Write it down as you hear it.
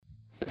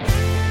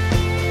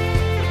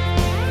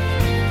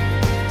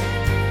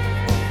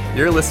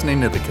You're listening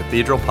to the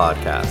Cathedral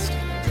Podcast.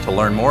 To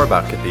learn more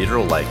about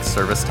Cathedral, like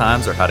service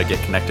times or how to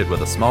get connected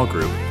with a small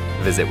group,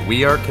 visit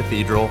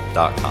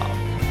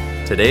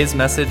wearecathedral.com. Today's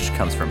message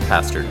comes from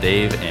Pastor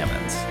Dave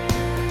Ammons.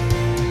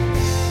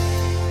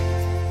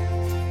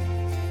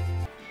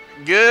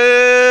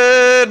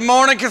 Good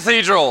morning,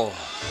 Cathedral.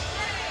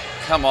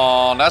 Come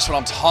on, that's what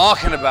I'm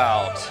talking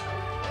about.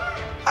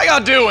 How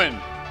y'all doing?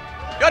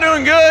 Y'all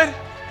doing good?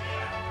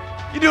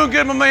 You doing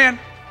good, my man?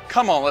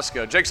 Come on, let's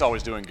go. Jake's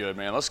always doing good,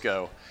 man. Let's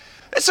go.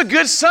 It's a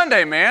good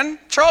Sunday, man.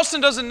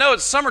 Charleston doesn't know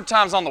it's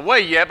summertime's on the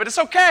way yet, but it's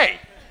okay,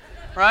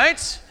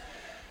 right?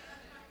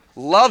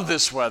 Love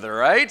this weather,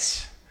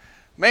 right?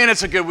 Man,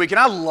 it's a good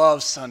weekend. I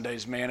love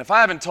Sundays, man. If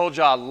I haven't told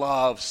you, I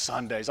love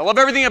Sundays. I love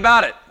everything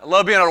about it. I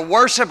love being able to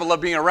worship. I love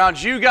being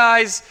around you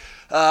guys.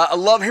 I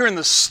love hearing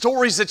the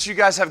stories that you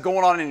guys have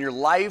going on in your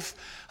life.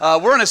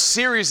 We're in a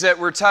series that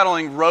we're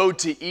titling Road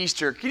to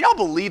Easter. Can y'all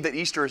believe that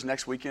Easter is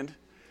next weekend?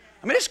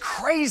 I mean, it's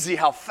crazy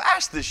how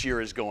fast this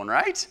year is going,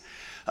 right?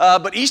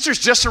 But Easter's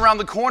just around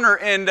the corner,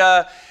 and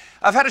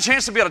I've had a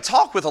chance to be able to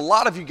talk with a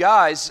lot of you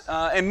guys,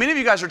 and many of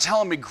you guys are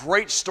telling me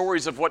great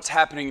stories of what's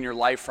happening in your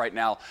life right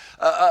now,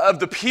 of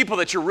the people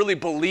that you're really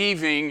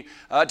believing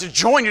to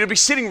join you, to be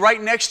sitting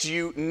right next to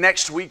you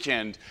next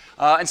weekend.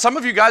 And some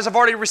of you guys have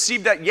already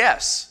received that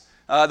yes.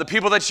 The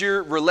people that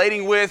you're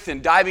relating with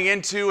and diving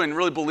into and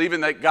really believing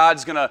that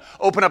God's going to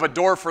open up a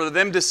door for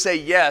them to say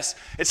yes,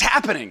 it's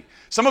happening.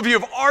 Some of you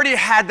have already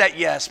had that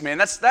yes, man.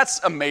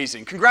 That's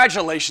amazing.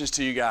 Congratulations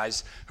to you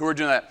guys who are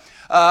doing that.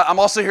 I'm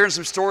also hearing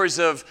some stories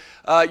of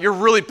you're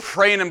really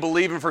praying and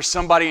believing for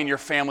somebody in your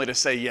family to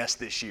say yes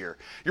this year.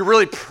 You're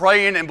really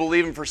praying and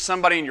believing for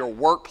somebody in your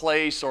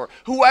workplace or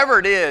whoever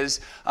it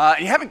is,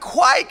 and you haven't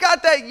quite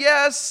got that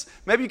yes.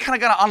 Maybe you kind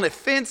of got an on the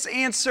fence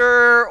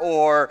answer,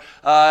 or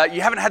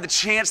you haven't had the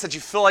chance that you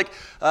feel like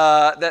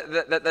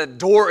that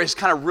door is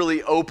kind of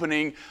really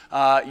opening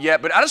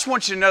yet. But I just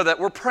want you to know that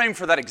we're praying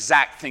for that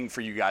exact thing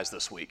for you guys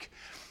this week.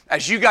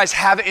 As you guys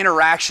have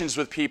interactions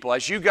with people,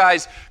 as you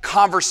guys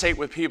conversate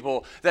with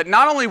people, that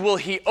not only will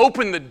He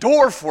open the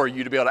door for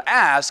you to be able to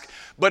ask,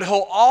 but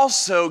He'll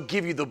also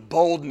give you the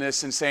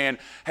boldness in saying,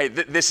 hey,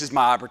 this is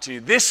my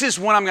opportunity. This is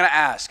when I'm going to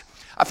ask.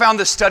 I found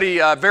this study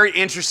very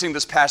interesting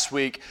this past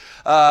week.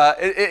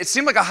 It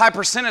seemed like a high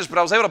percentage, but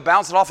I was able to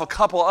bounce it off a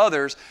couple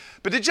others.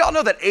 But did y'all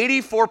know that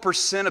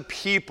 84% of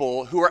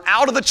people who are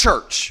out of the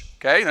church,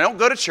 okay, they don't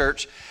go to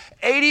church,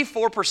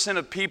 84%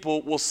 of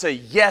people will say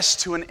yes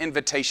to an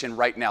invitation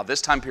right now,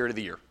 this time period of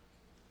the year.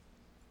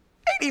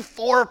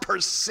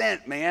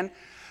 84%, man.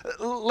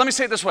 Let me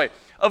say it this way.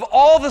 Of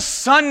all the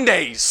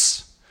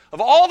Sundays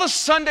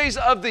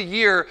of the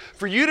year,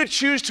 for you to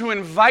choose to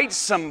invite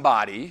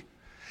somebody,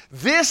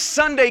 this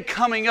Sunday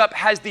coming up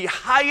has the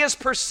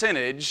highest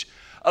percentage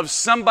of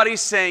somebody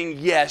saying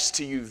yes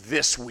to you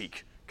this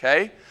week,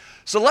 okay?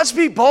 So let's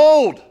be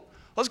bold.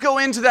 Let's go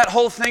into that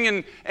whole thing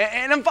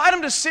and invite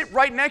them to sit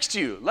right next to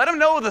you. Let them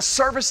know the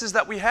services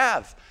that we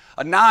have.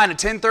 A 9, a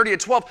 10:30, a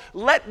 12.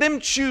 Let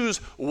them choose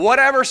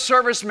whatever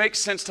service makes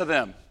sense to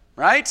them,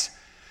 right?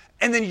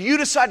 And then you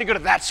decide to go to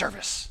that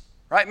service,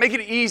 right? Make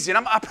it easy.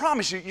 And I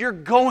promise you, you're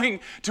going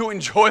to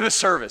enjoy the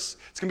service.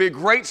 It's going to be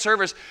a great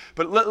service.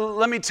 But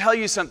let me tell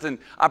you something.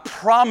 I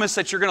promise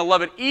that you're going to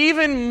love it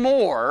even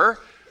more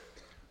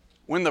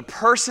when the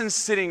person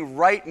sitting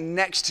right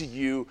next to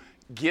you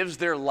gives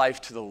their life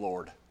to the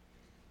Lord.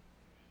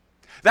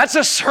 That's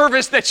a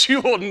service that you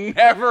will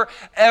never,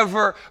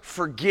 ever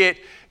forget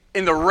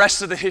in the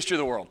rest of the history of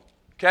the world,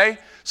 okay?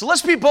 So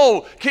let's be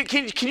bold.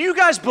 Can you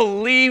guys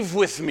believe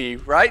with me,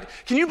 right?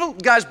 Can you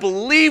guys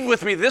believe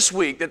with me this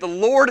week that the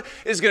Lord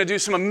is going to do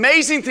some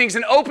amazing things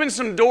and open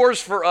some doors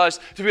for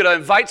us to be able to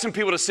invite some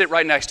people to sit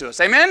right next to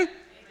us? Amen?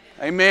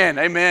 Amen.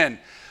 Amen.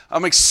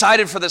 I'm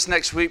excited for this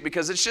next week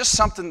because it's just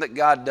something that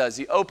God does.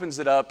 He opens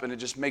it up and it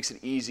just makes it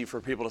easy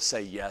for people to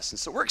say yes. And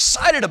so we're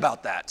excited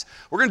about that.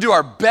 We're going to do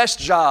our best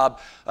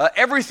job,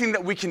 everything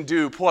that we can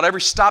do, pull out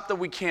every stop that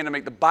we can to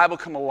make the Bible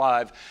come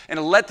alive and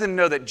to let them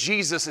know that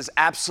Jesus is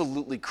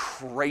absolutely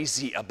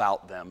crazy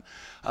about them.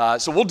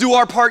 So we'll do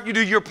our part, you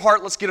do your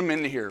part. Let's get them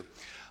into here.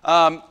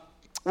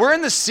 We're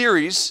in this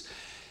series,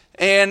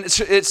 and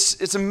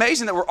it's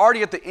amazing that we're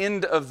already at the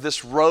end of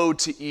this road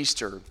to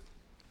Easter.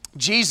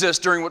 Jesus,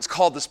 during what's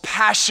called this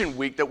Passion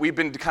Week that we've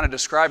been kind of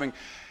describing,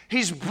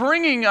 He's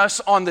bringing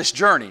us on this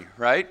journey,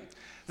 right?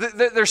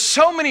 There's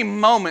so many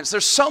moments,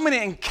 there's so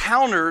many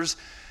encounters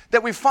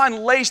that we find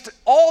laced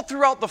all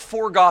throughout the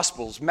four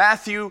Gospels.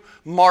 Matthew,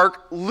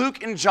 Mark,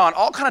 Luke, and John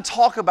all kind of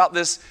talk about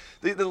this,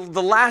 the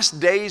last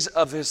days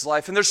of His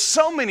life. And there's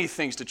so many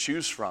things to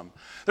choose from.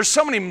 There's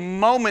so many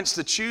moments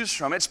to choose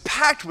from. It's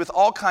packed with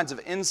all kinds of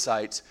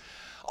insights.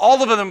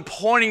 All of them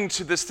pointing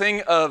to this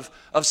thing of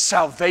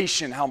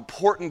salvation, how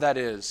important that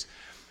is.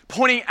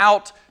 Pointing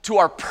out to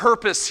our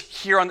purpose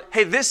here on,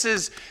 hey, this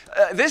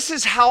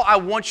is how I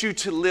want you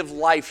to live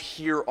life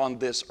here on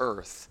this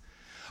earth.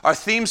 Our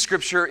theme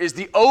scripture is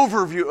the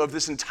overview of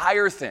this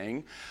entire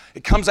thing.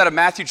 It comes out of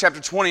Matthew chapter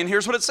 20, and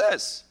here's what it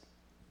says.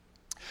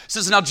 It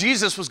says, now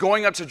Jesus was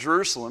going up to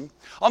Jerusalem.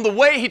 On the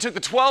way, he took the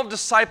 12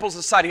 disciples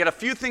aside. He had a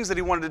few things that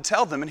he wanted to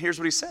tell them, and here's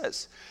what he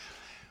says.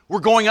 We're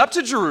going up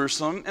to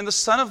Jerusalem, and the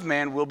Son of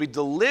Man will be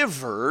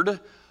delivered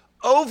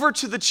over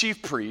to the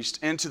chief priest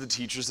and to the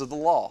teachers of the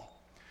law.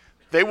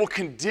 They will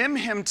condemn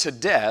him to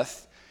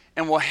death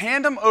and will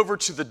hand him over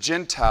to the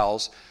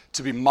Gentiles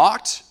to be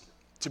mocked,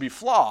 to be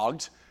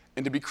flogged,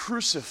 and to be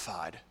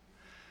crucified.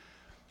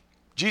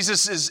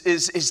 Jesus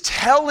is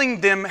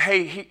telling them,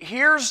 hey,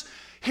 here's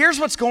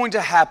what's going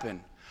to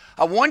happen.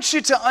 I want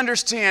you to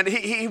understand.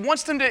 He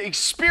wants them to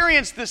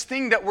experience this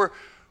thing that we're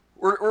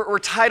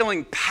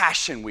titling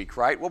Passion Week,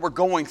 right? What we're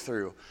going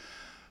through.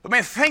 But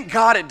man, thank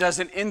God it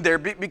doesn't end there,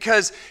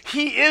 because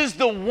he is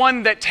the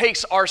one that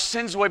takes our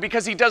sins away,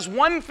 because he does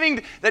one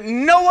thing that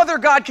no other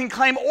God can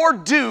claim or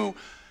do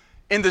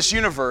in this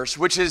universe,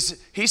 which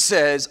is, he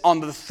says, on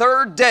the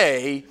third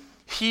day,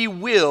 he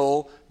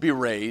will be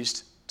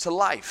raised to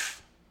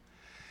life.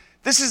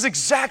 This is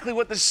exactly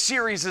what this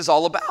series is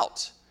all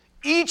about.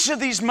 Each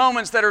of these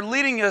moments that are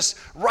leading us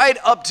right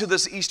up to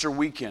this Easter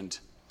weekend.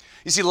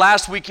 You see,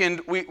 last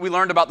weekend, we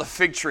learned about the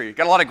fig tree.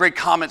 Got a lot of great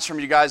comments from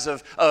you guys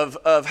of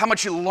how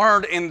much you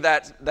learned in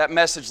that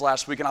message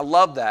last week, and I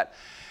love that.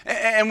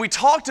 And we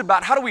talked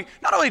about how do we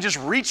not only just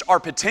reach our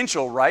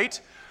potential,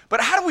 right? But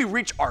how do we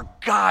reach our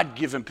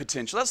God-given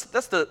potential?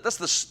 That's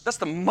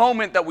the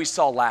moment that we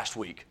saw last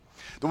week.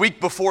 The week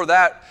before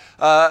that,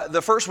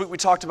 the first week we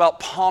talked about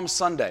Palm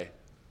Sunday.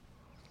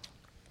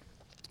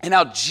 And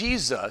now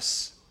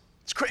Jesus,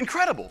 it's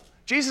incredible.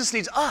 Jesus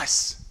needs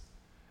us.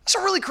 It's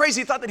a really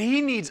crazy thought that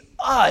he needs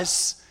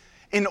us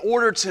in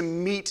order to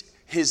meet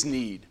his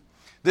need.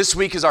 This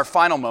week is our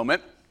final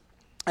moment,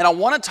 and I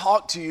want to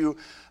talk to you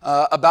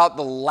about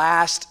the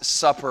Last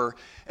Supper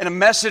in a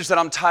message that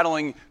I'm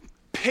titling,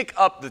 Pick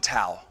Up the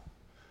Towel.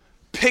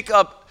 Pick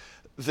up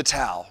the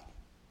towel.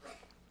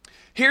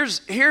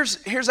 Here's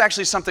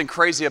actually something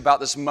crazy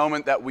about this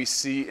moment that we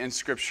see in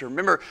Scripture.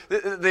 Remember,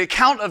 the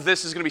account of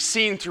this is going to be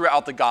seen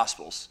throughout the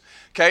Gospels.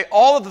 Okay,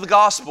 all of the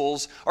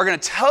Gospels are going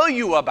to tell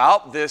you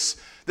about this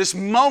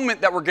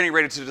moment that we're getting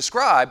ready to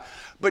describe,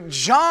 but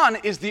John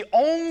is the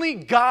only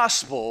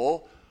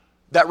Gospel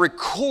that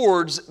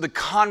records the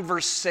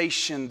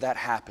conversation that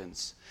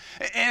happens.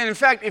 And in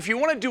fact, if you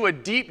want to do a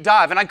deep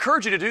dive, and I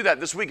encourage you to do that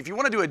this week, if you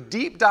want to do a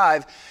deep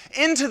dive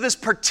into this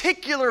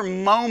particular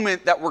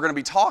moment that we're going to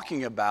be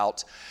talking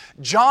about,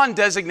 John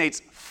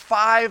designates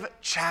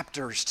 5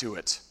 chapters to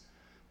it.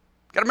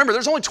 Got to remember,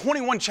 there's only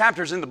 21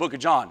 chapters in the book of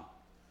John.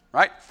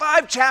 Right?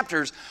 5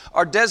 chapters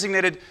are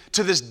designated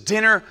to this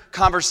dinner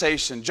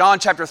conversation. John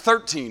chapter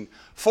 13,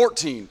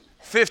 14,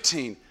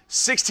 15,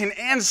 16,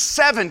 and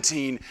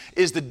 17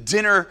 is the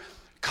dinner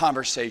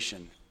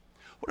conversation.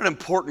 What an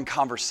important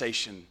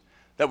conversation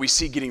that we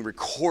see getting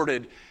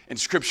recorded in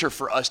Scripture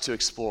for us to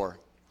explore.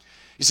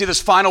 You see,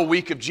 this final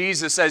week of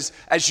Jesus,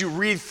 as you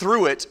read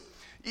through it,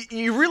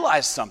 you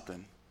realize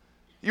something.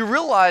 You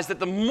realize that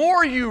the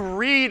more you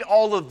read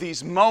all of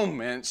these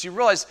moments, you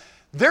realize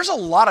there's a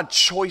lot of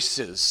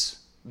choices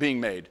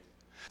being made.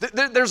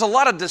 There's a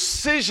lot of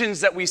decisions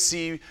that we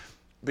see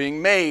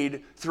being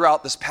made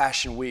throughout this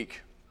Passion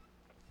Week.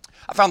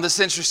 I found this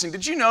interesting.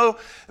 Did you know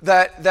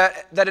that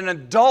an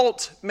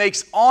adult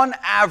makes, on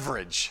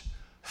average,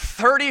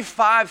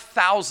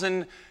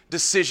 35,000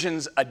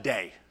 decisions a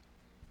day?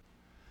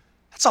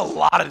 That's a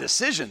lot of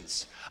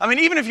decisions. I mean,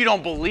 even if you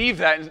don't believe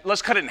that,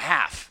 let's cut it in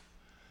half.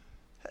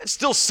 It's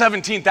still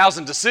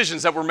 17,000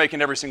 decisions that we're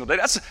making every single day.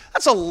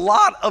 That's a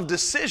lot of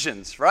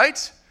decisions,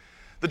 right?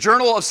 The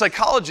Journal of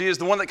Psychology is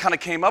the one that kind of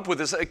came up with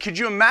this. Could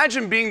you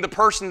imagine being the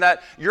person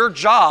that your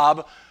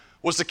job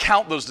was to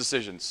count those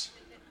decisions?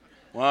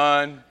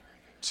 1,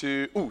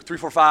 2, 3,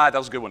 4, 5. That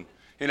was a good one.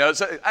 You know,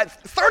 so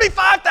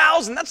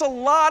 35,000. That's a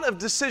lot of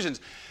decisions.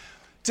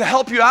 To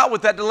help you out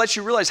with that, to let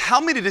you realize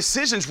how many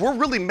decisions we're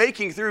really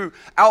making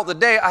throughout the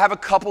day, I have a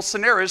couple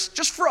scenarios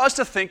just for us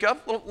to think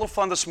of. A little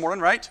fun this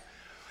morning, right?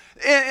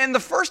 And the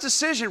first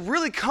decision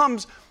really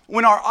comes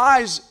when our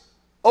eyes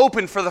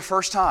open for the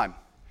first time.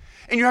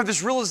 And you have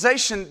this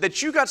realization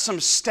that you got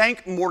some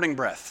stank morning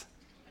breath.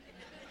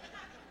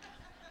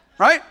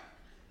 Right?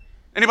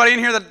 Anybody in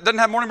here that doesn't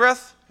have morning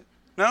breath?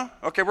 No?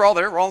 Okay, we're all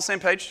there. We're all on the same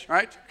page,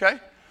 right? Okay.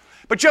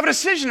 But you have a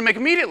decision to make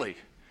immediately.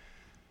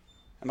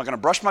 Am I going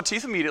to brush my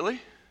teeth immediately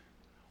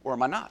or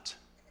am I not?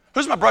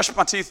 Who's going to brush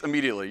my teeth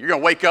immediately? You're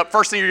going to wake up,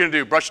 first thing you're going to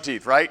do, brush your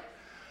teeth, right?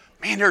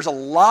 Man, there's a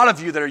lot of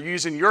you that are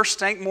using your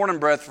stank morning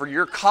breath for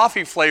your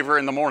coffee flavor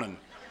in the morning.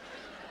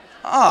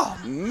 Oh,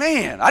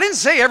 man. I didn't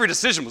say every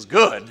decision was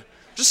good.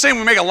 Just saying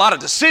we make a lot of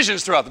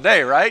decisions throughout the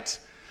day, right?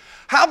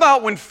 How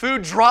about when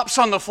food drops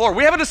on the floor?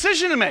 We have a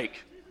decision to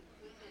make.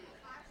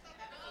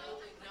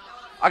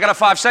 I got a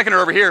 5-seconder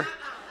over here.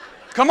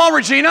 Come on,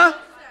 Regina.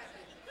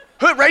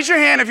 Raise your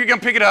hand if you're going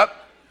to pick it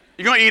up.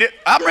 You're going to eat it.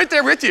 I'm right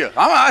there with you.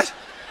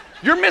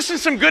 You're missing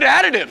some good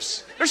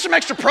additives. There's some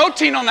extra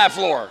protein on that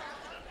floor.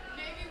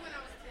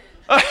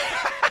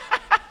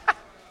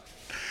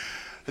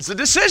 It's a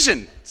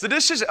decision. It's a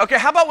decision. Okay,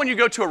 how about when you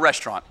go to a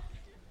restaurant?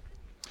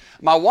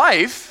 My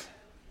wife,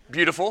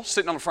 beautiful,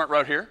 sitting on the front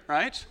row here,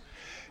 right?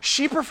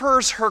 She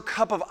prefers her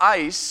cup of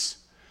ice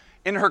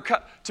in her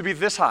cup to be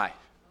this high.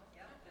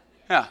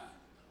 Yeah,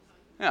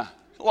 a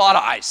lot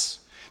of ice.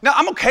 Now,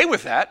 I'm okay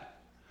with that.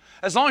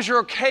 As long as you're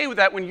okay with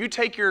that when you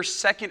take your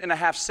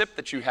 2.5 sip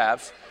that you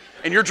have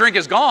and your drink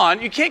is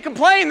gone, you can't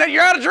complain that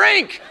you're out of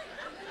drink,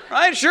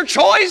 right? It's your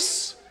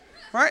choice,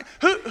 right?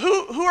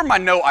 Who are my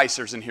no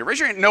icers in here? Raise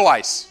your hand, no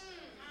ice.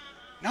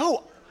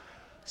 No,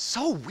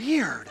 so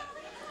weird.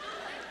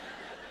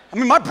 I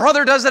mean, my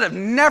brother does that. I've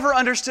never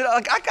understood.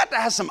 Like, I got to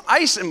have some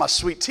ice in my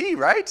sweet tea,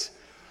 right?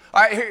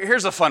 All right,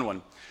 here's a fun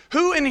one.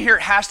 Who in here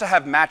has to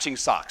have matching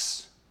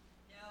socks?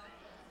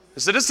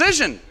 It's a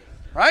decision,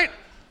 right?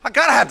 I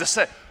got to have the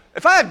same.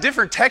 If I have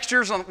different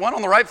textures, one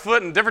on the right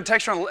foot and different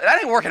texture on the left,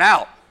 that ain't working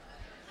out.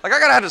 Like, I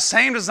got to have the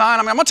same design.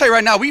 I mean, I'm going to tell you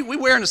right now, we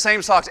wearing the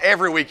same socks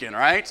every weekend,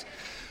 right?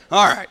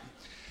 All right.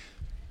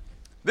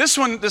 This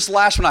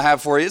last one I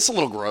have for you, it's a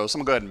little gross. I'm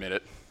going to go ahead and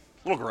admit it.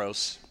 A little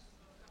gross.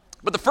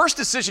 But the first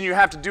decision you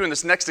have to do in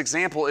this next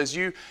example is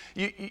you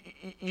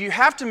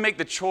have to make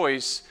the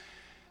choice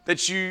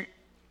that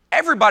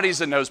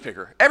everybody's a nose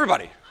picker.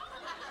 Everybody.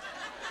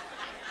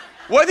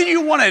 Whether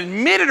you want to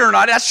admit it or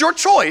not, that's your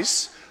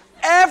choice.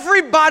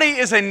 Everybody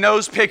is a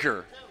nose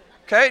picker.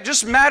 Okay? It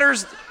just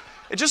matters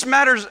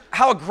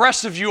how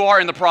aggressive you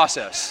are in the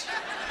process.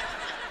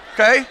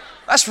 Okay?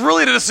 That's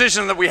really the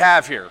decision that we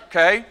have here,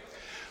 okay?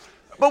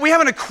 But we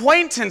have an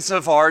acquaintance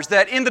of ours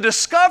that in the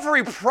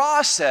discovery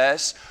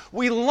process,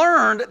 we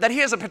learned that he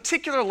has a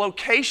particular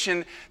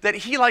location that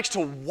he likes to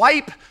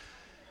wipe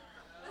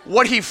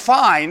what he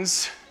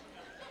finds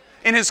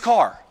in his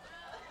car.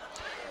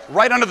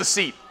 Right under the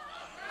seat.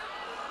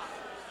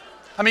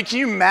 I mean, can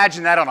you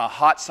imagine that on a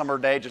hot summer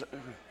day?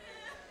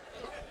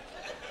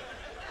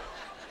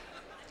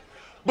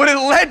 But it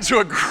led to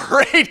a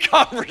great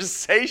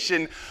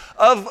conversation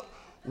of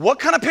what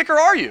kind of picker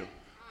are you?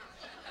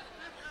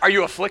 Are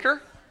you a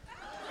flicker?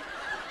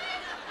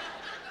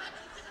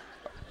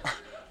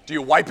 Do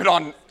you wipe it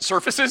on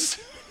surfaces?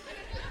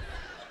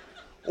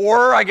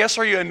 Or I guess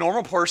are you a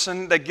normal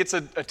person that gets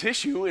a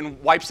tissue and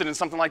wipes it in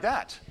something like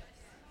that?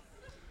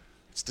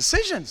 It's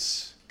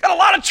decisions. Got a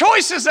lot of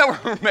choices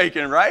that we're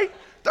making, right?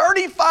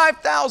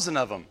 35,000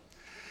 of them.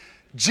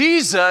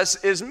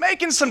 Jesus is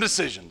making some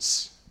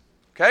decisions,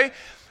 okay?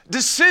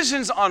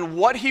 Decisions on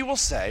what he will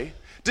say,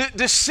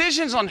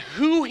 decisions on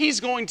who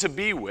he's going to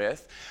be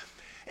with,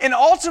 and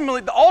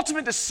ultimately, the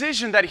ultimate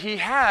decision that he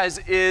has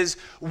is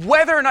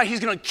whether or not he's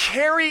going to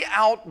carry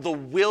out the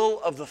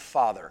will of the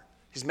Father.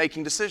 He's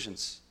making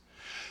decisions.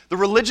 The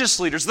religious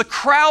leaders, the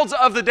crowds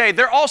of the day,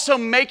 they're also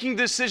making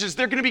decisions.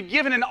 They're going to be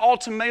given an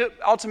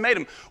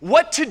ultimatum.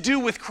 What to do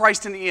with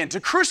Christ in the end,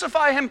 to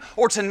crucify him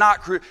or to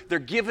not crucify. They're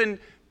given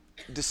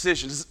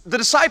decisions. The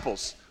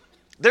disciples,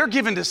 they're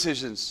given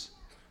decisions.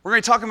 We're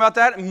going to be talking about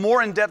that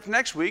more in depth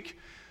next week.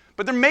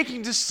 But they're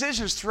making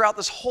decisions throughout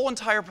this whole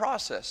entire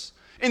process.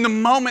 In the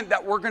moment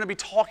that we're going to be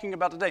talking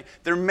about today,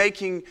 they're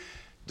making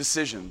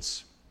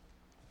decisions.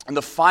 And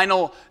the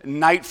final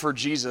night for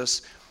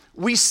Jesus,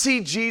 we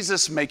see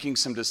Jesus making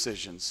some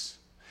decisions.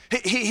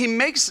 He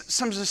makes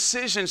some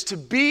decisions to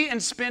be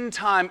and spend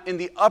time in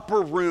the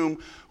upper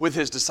room with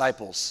his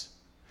disciples.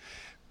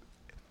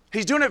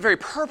 He's doing it very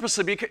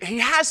purposely because he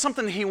has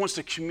something that he wants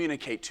to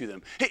communicate to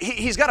them.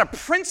 He's got a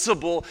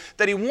principle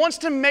that he wants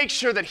to make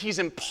sure that he's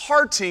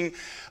imparting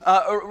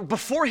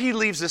before he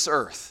leaves this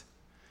earth.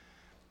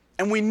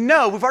 And we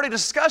know, we've already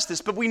discussed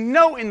this, but we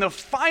know in the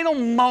final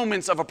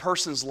moments of a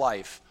person's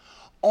life,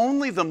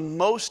 only the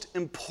most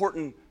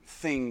important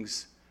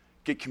things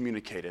get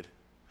communicated.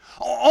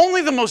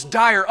 Only the most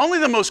dire, only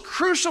the most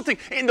crucial thing.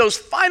 In those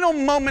final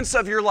moments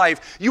of your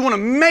life, you want to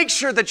make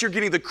sure that you're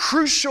getting the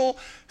crucial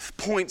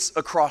points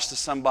across to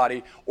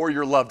somebody or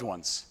your loved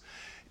ones.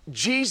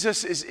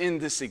 Jesus is in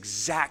this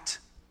exact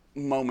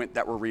moment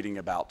that we're reading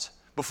about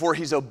before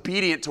he's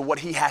obedient to what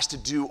he has to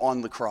do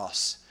on the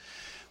cross.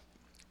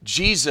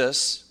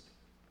 Jesus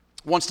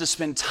wants to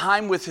spend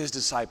time with his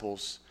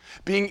disciples,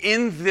 being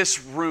in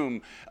this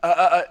room,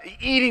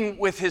 eating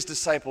with his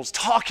disciples,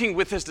 talking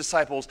with his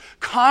disciples,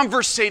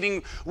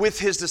 conversating with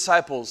his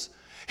disciples.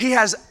 He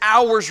has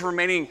hours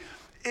remaining.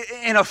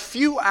 In a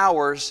few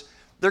hours,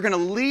 they're going to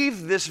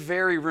leave this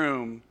very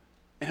room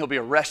and he'll be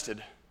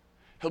arrested.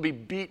 He'll be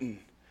beaten.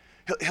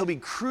 He'll be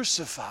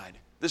crucified.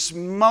 This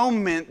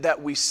moment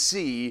that we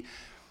see,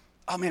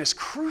 oh man, it's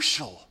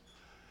crucial.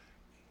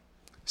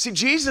 See,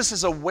 Jesus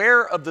is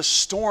aware of the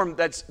storm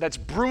that's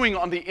brewing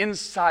on the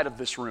inside of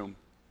this room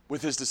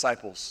with his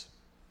disciples.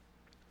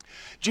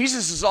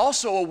 Jesus is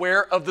also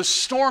aware of the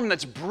storm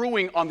that's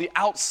brewing on the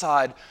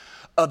outside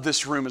of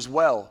this room as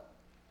well.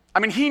 I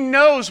mean, he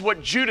knows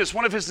what Judas,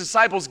 one of his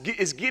disciples,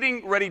 is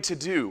getting ready to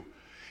do.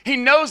 He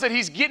knows that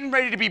he's getting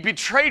ready to be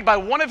betrayed by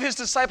one of his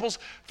disciples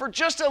for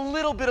just a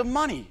little bit of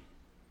money.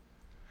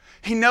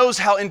 He knows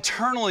how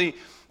internally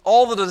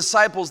all of the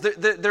disciples,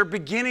 they're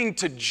beginning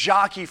to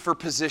jockey for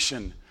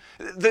position.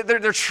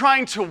 They're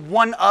trying to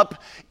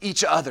one-up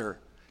each other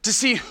to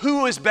see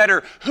who is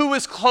better, who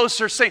is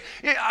closer, saying,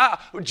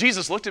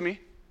 Jesus looked at me.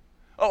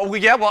 Oh,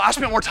 yeah, well, I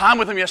spent more time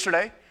with him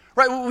yesterday.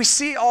 Right? We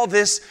see all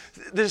this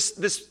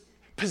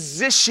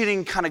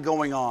positioning kind of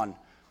going on.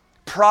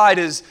 Pride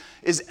is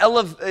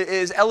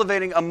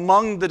elevating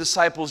among the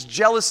disciples.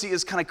 Jealousy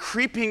is kind of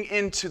creeping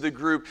into the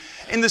group.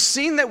 In the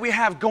scene that we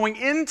have going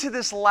into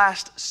this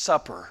Last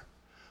Supper,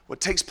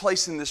 what takes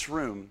place in this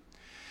room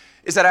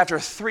is that after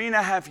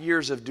 3.5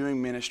 years of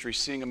doing ministry,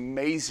 seeing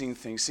amazing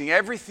things, seeing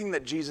everything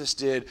that Jesus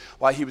did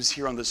while he was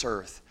here on this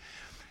earth,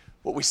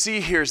 what we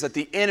see here is that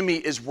the enemy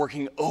is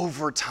working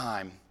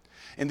overtime.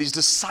 And these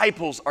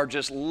disciples are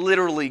just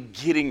literally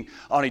getting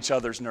on each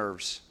other's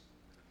nerves.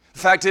 The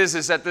fact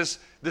is that this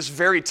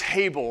very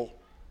table,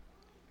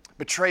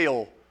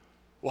 betrayal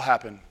will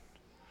happen.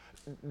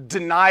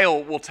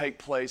 Denial will take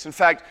place. In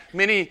fact,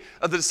 many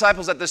of the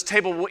disciples at this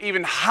table will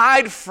even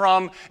hide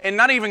from and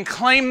not even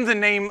claim the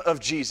name of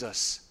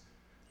Jesus.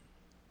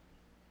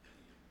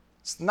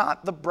 It's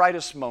not the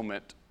brightest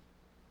moment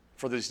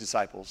for these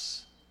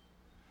disciples.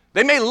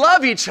 They may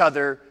love each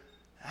other.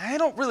 They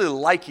don't really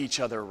like each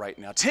other right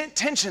now.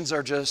 Tensions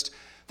are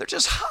they're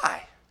just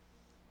high.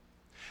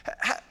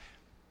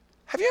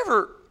 Have you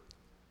ever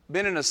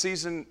been in a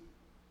season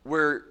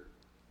where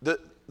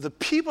the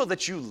people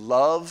that you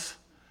love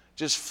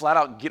just flat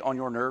out get on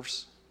your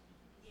nerves?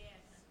 Yes.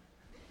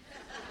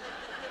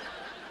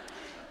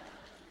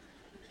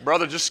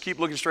 Brother, just keep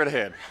looking straight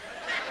ahead.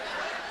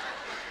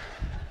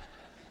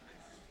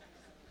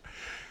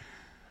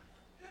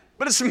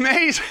 But it's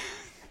amazing.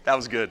 That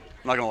was good.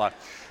 I'm not going to lie.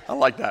 I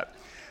like that.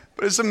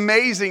 But it's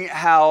amazing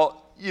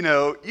how,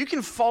 you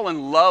can fall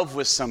in love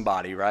with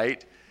somebody,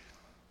 right?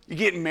 You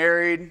get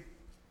married,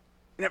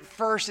 and at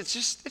first it's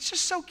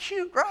just so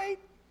cute, right?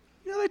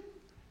 You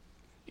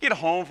get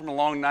home from a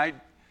long night,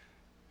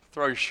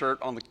 throw your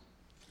shirt on the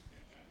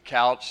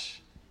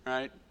couch,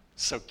 right?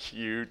 So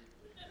cute.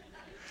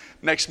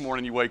 Next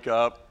morning you wake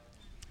up,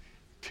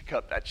 pick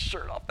up that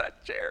shirt off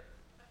that chair.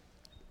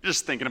 You're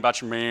just thinking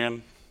about your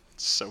man.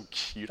 So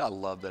cute. I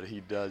love that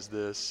he does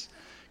this.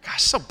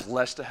 Gosh, so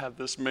blessed to have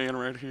this man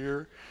right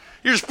here.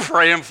 You're just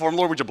praying for him.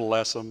 Lord, would you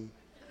bless him?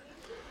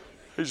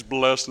 He's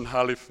blessed and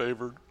highly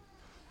favored.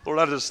 Lord,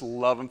 I just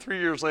love him. 3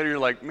 years later, you're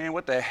like, man,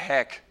 what the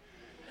heck?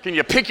 Can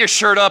you pick your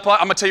shirt up? I'm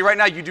going to tell you right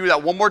now, you do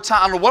that one more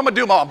time. I don't know what I'm going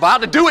to do. I'm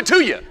about to do it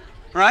to you,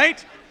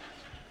 right?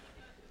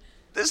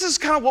 This is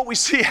kind of what we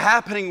see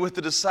happening with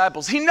the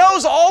disciples. He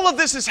knows all of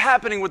this is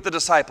happening with the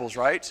disciples,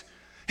 right?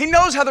 He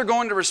knows how they're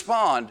going to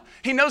respond.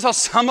 He knows how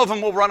some of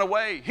them will run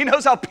away. He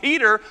knows how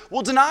Peter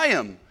will deny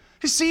him.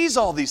 He sees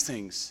all these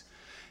things.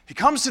 He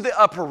comes to the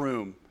upper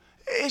room.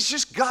 It's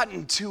just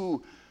gotten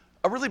to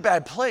a really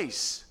bad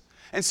place.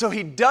 And so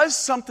he does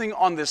something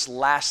on this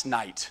last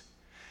night.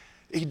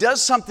 He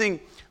does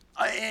something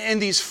in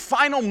these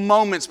final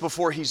moments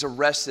before he's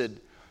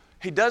arrested.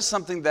 He does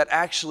something that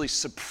actually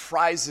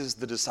surprises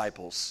the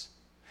disciples.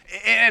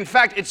 In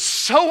fact, it's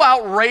so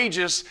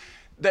outrageous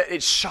that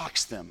it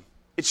shocks them.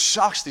 It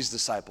shocks these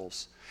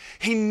disciples.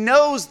 He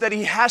knows that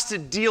he has to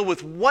deal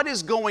with what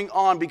is going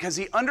on because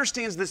he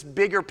understands this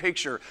bigger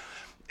picture.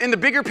 In the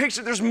bigger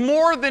picture, there's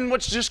more than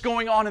what's just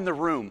going on in the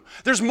room.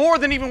 There's more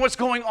than even what's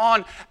going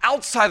on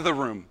outside of the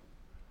room.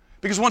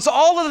 Because once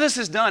all of this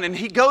is done and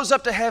he goes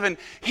up to heaven,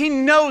 he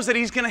knows that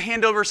he's going to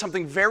hand over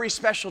something very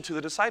special to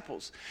the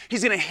disciples.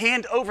 He's going to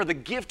hand over the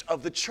gift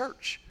of the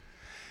church.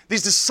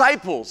 These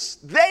disciples,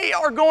 they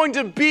are going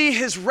to be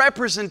his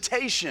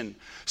representation.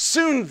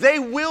 Soon they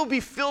will be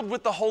filled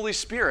with the Holy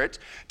Spirit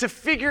to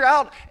figure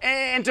out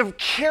and to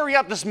carry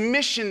out this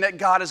mission that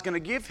God is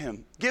going to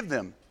give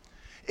them.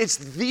 It's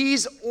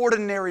these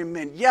ordinary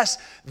men. Yes,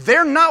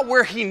 they're not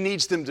where he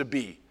needs them to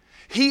be.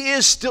 He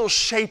is still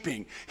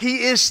shaping.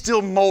 He is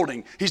still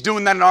molding. He's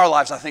doing that in our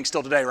lives, I think,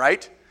 still today,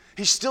 right?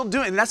 He's still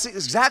doing it, and that's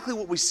exactly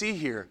what we see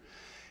here.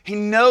 He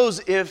knows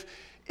if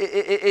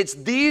it's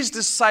these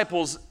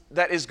disciples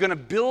that is going to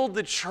build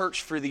the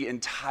church for the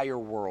entire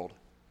world.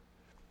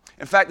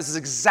 In fact, this is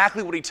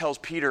exactly what he tells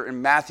Peter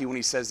in Matthew when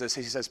he says this.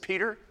 He says,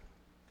 Peter,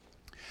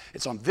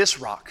 it's on this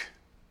rock.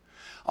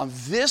 On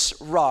this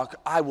rock,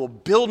 I will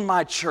build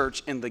my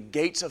church, and the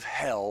gates of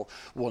hell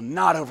will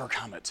not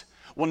overcome it,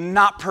 will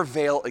not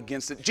prevail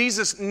against it.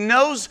 Jesus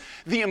knows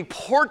the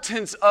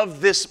importance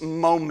of this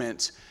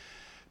moment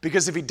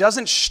because if he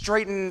doesn't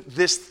straighten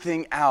this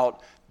thing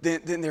out,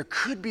 then there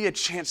could be a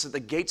chance that the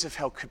gates of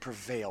hell could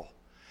prevail.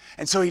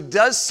 And so he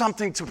does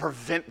something to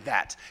prevent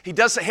that. He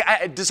does say,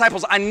 hey,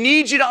 disciples, I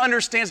need you to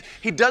understand.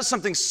 He does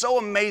something so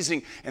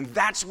amazing, and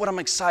that's what I'm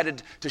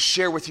excited to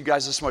share with you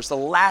guys this morning. It's the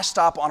last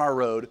stop on our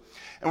road,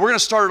 and we're going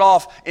to start it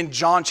off in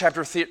John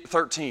chapter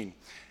 13.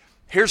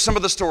 Here's some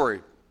of the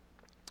story.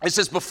 It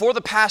says, before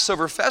the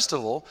Passover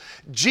festival,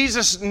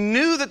 Jesus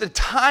knew that the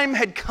time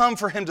had come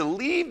for him to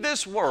leave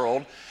this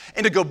world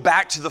and to go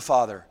back to the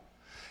Father.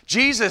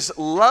 Jesus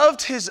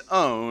loved his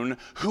own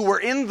who were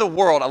in the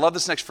world. I love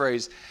this next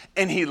phrase.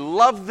 And he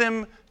loved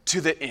them to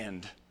the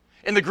end.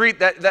 In the Greek,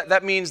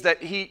 that means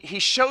that he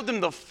showed them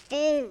the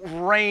full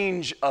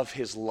range of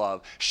his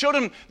love, showed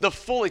them the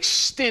full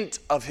extent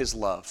of his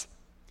love.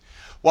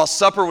 While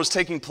supper was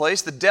taking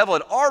place, the devil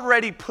had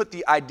already put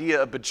the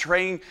idea of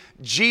betraying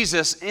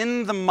Jesus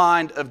in the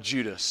mind of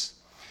Judas.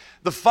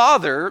 The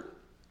Father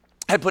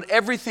had put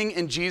everything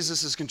in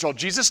Jesus' control.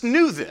 Jesus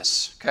knew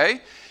this,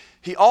 okay?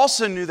 He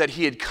also knew that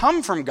he had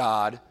come from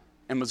God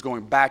and was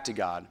going back to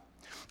God.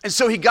 And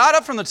so he got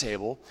up from the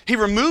table, he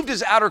removed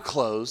his outer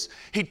clothes,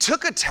 he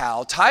took a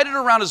towel, tied it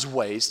around his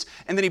waist,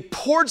 and then he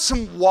poured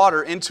some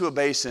water into a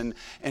basin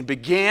and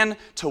began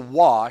to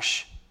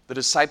wash the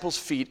disciples'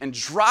 feet and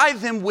dry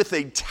them with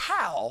a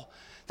towel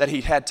that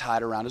he had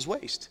tied around his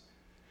waist.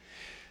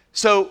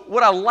 So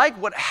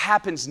what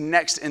happens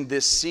next in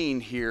this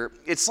scene here,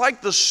 it's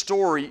like the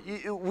story.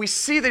 We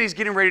see that he's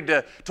getting ready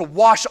to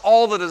wash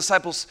all the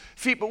disciples'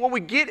 feet, but what we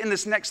get in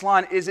this next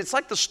line is it's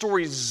like the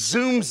story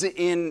zooms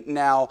in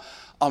now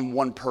on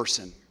one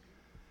person.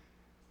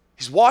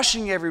 He's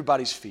washing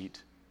everybody's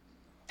feet.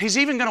 He's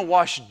even going to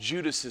wash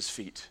Judas's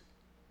feet.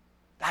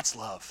 That's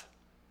love.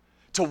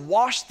 To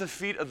wash the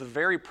feet of the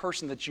very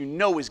person that you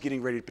know is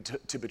getting ready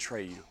to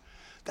betray you.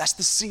 That's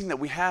the scene that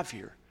we have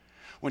here.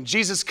 When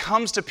Jesus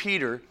comes to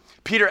Peter,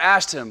 Peter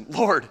asked him,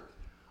 Lord,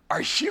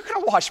 are you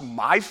going to wash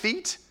my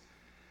feet?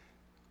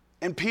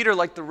 And Peter,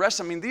 like the rest,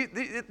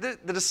 the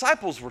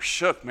disciples were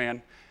shook,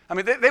 man.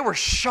 They were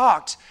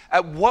shocked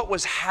at what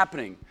was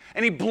happening.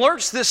 And he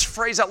blurts this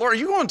phrase out, Lord, are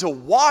you going to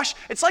wash?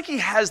 It's like he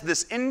has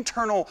this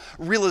internal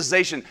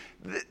realization.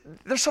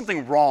 There's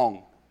something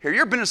wrong here. You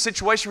ever been in a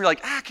situation where you're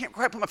like, I can't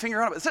quite put my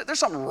finger on it. There's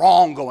something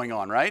wrong going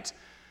on, right?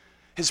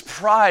 His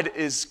pride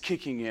is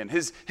kicking in.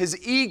 His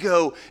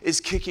ego is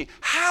kicking.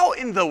 How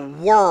in the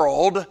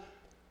world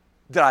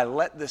did I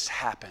let this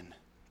happen?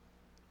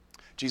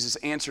 Jesus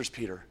answers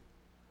Peter,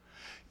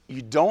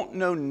 you don't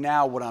know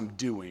now what I'm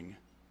doing,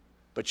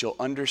 but you'll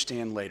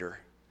understand later.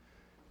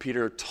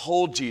 Peter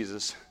told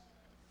Jesus,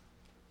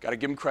 got to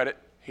give him credit,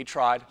 he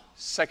tried,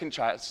 second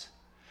chance.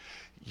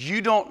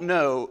 You don't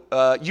know,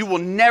 you will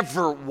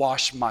never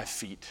wash my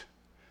feet.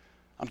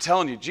 I'm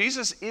telling you,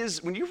 Jesus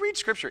is, when you read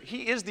Scripture,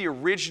 he is the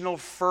original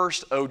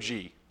first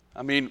OG.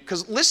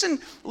 Because listen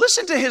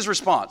to his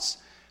response.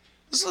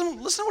 Listen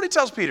to what he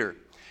tells Peter.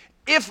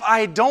 If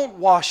I don't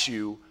wash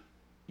you,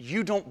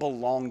 you don't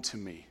belong to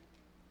me.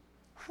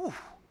 Whew.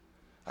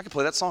 I could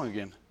play that song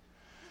again.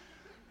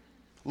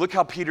 Look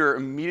how Peter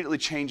immediately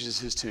changes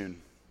his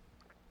tune.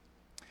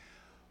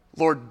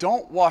 Lord,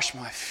 don't wash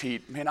my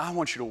feet. Man, I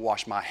want you to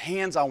wash my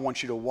hands. I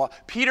want you to wash.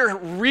 Peter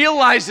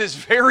realizes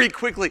very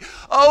quickly,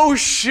 oh,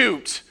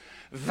 shoot,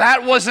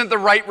 that wasn't the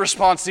right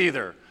response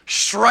either.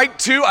 Strike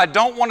two, I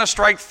don't want to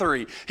strike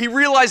three. He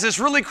realizes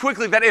really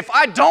quickly that if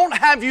I don't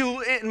have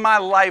you in my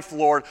life,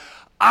 Lord,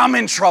 I'm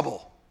in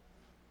trouble.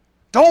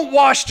 Don't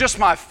wash just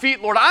my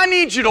feet, Lord. I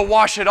need you to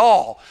wash it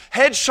all.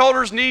 Head,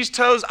 shoulders, knees,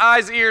 toes,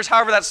 eyes, ears,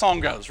 however that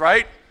song goes,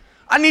 right?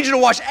 I need you to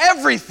wash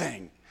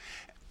everything.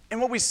 And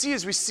what we see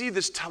is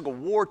this tug of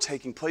war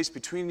taking place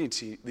between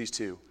these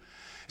two.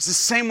 It's the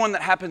same one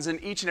that happens in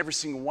each and every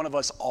single one of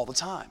us all the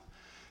time.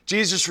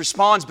 Jesus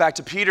responds back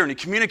to Peter and he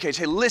communicates,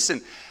 hey,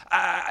 listen,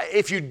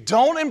 if you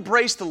don't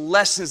embrace the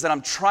lessons that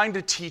I'm trying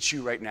to teach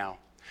you right now,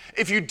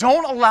 if you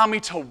don't allow me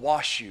to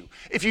wash you,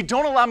 if you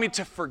don't allow me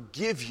to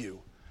forgive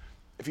you,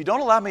 if you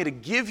don't allow me to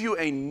give you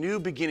a new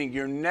beginning,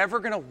 you're never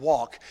going to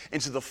walk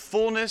into the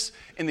fullness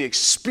and the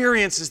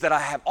experiences that I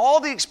have,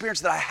 all the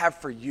experience that I have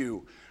for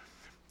you.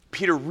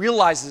 Peter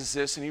realizes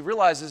this, and he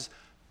realizes,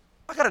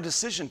 I got a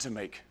decision to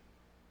make.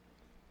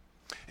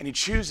 And he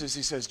chooses,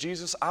 he says,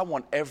 Jesus, I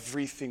want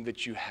everything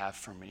that you have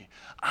for me.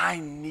 I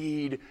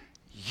need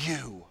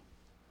you.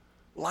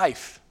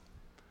 Life,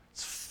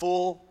 it's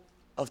full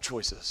of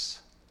choices.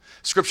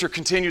 Scripture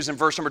continues in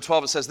verse number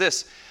 12. It says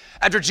this,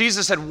 after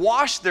Jesus had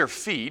washed their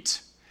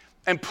feet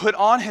and put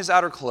on his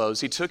outer clothes,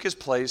 he took his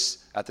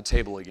place at the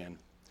table again.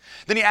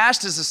 Then he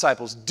asked his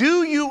disciples,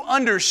 do you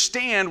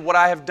understand what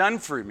I have done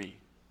for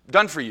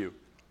you?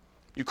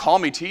 You call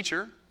me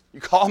teacher, you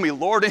call me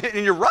Lord,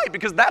 and you're right,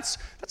 because that's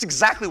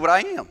exactly what I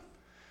am.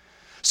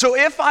 So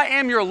if I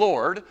am your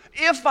Lord,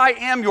 if I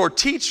am your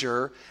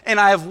teacher, and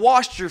I have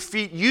washed your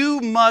feet, you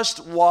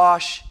must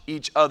wash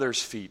each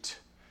other's feet.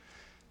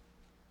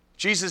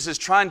 Jesus is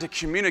trying to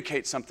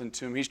communicate something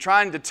to him. He's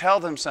trying to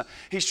tell them something.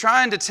 He's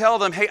trying to tell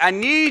them, hey, I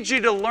need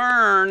you to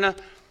learn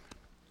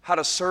how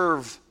to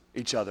serve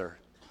each other.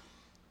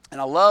 And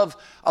I love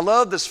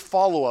this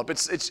follow-up.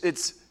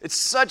 It's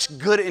such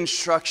good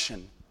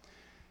instruction.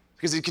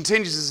 Because he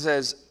continues and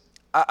says,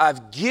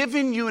 I've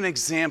given you an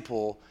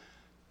example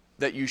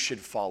that you should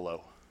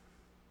follow.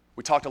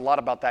 We talked a lot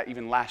about that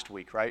even last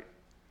week, right?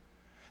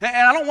 And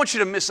I don't want you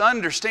to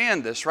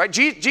misunderstand this, right?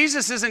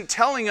 Jesus isn't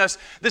telling us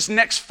this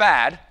next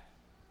fad,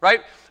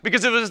 right?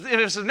 Because if it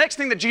was the next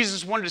thing that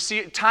Jesus wanted to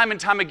see time and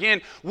time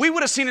again, we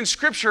would have seen in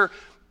Scripture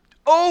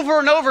over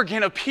and over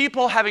again of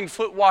people having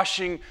foot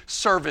washing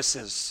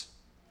services.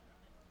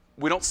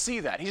 We don't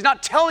see that. He's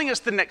not telling us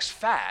the next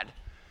fad,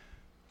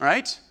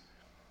 right?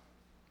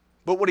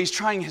 But what he's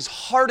trying his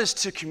hardest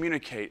to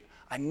communicate,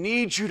 I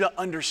need you to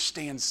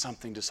understand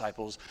something,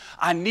 disciples.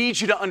 I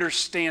need you to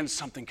understand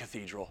something,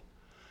 Cathedral.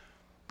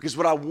 Because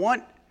what I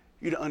want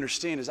you to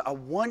understand is I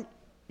want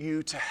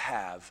you to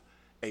have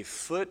a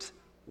foot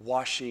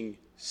washing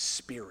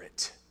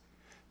spirit.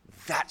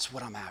 That's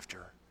what I'm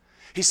after.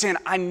 He's saying,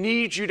 I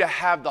need you to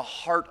have the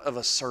heart of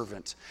a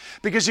servant.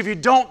 Because if you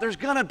don't, there's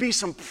going to be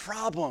some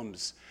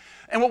problems.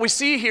 And what we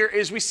see here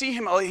is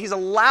he's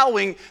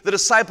allowing the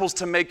disciples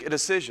to make a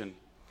decision.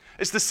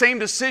 It's the same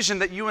decision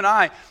that you and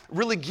I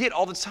really get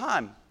all the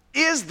time.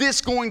 Is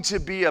this going to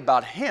be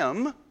about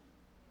him?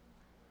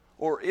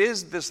 Or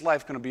is this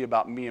life going to be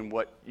about me and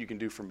what you can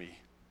do for me?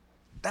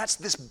 That's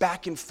this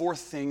back and forth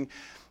thing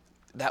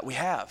that we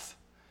have.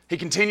 He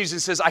continues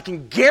and says, I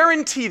can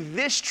guarantee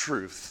this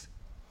truth.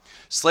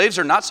 Slaves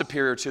are not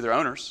superior to their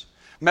owners.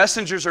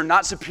 Messengers are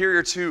not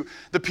superior to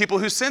the people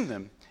who send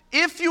them.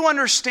 If you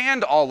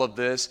understand all of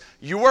this,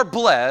 you are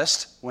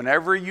blessed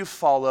whenever you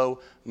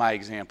follow my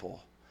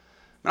example.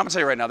 And I'm going to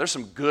tell you right now, there's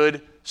some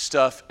good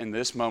stuff in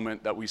this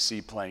moment that we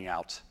see playing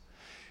out.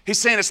 He's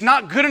saying it's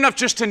not good enough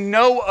just to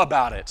know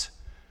about it,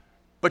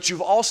 but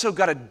you've also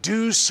got to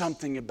do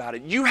something about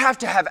it. You have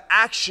to have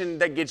action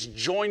that gets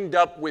joined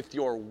up with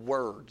your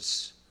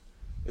words,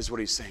 is what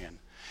he's saying.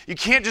 You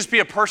can't just be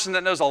a person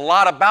that knows a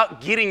lot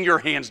about getting your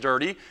hands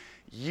dirty.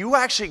 You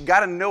actually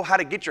got to know how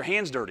to get your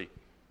hands dirty,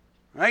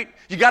 right?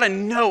 You got to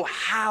know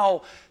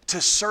how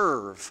to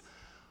serve.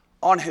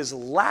 On his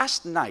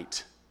last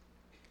night,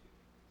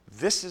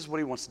 this is what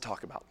he wants to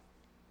talk about.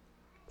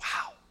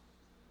 Wow.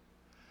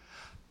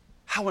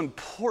 How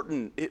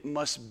important it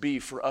must be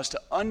for us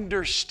to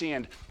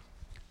understand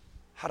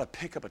how to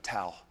pick up a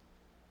towel.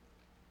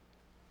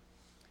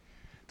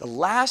 The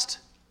last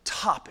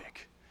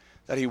topic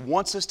that he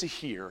wants us to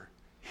hear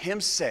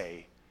him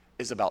say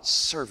is about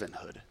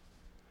servanthood.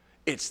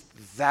 It's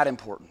that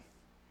important.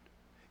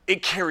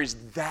 It carries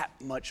that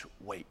much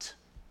weight.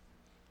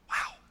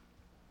 Wow.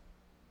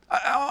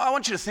 I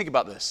want you to think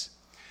about this.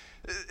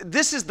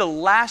 This is the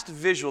last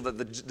visual that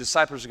the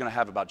disciples are going to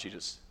have about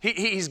Jesus.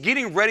 He's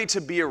getting ready to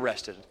be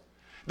arrested.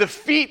 The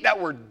feet that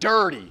were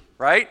dirty,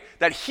 right,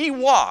 that he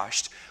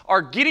washed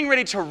are getting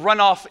ready to run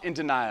off in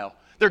denial.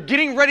 They're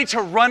getting ready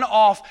to run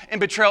off in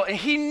betrayal, and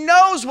he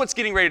knows what's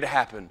getting ready to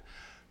happen,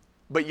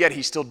 but yet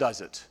he still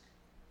does it.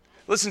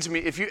 Listen to me,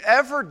 if you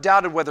ever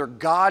doubted whether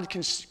God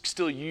can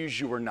still use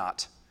you or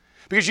not,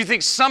 because you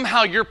think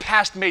somehow your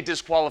past may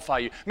disqualify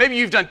you, maybe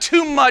you've done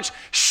too much,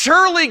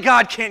 surely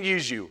God can't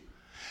use you.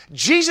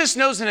 Jesus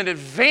knows in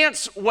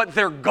advance what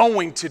they're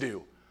going to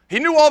do. He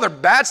knew all their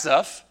bad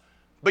stuff,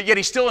 but yet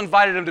he still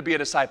invited them to be a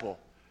disciple.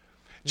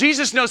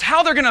 Jesus knows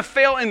how they're going to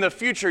fail in the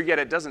future, yet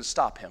it doesn't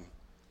stop him.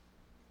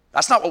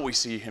 That's not what we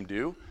see him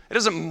do. It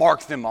doesn't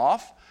mark them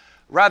off.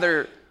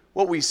 Rather,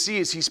 what we see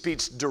is he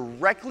speaks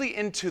directly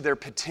into their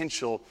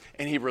potential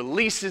and he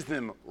releases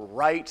them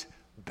right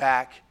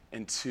back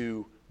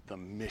into the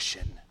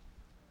mission.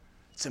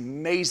 It's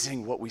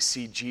amazing what we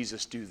see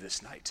Jesus do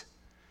this night.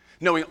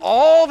 Knowing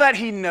all that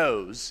he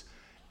knows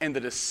and the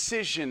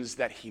decisions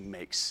that he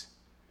makes.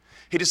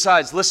 He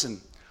decides,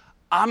 listen,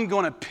 I'm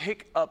going to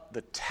pick up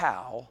the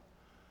towel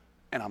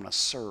and I'm going to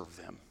serve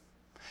them.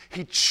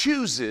 He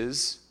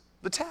chooses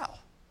the towel.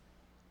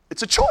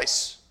 It's a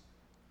choice.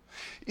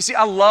 You see,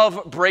 I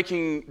love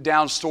breaking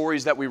down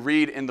stories that we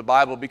read in the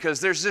Bible because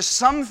there's just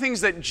some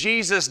things that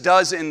Jesus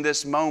does in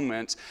this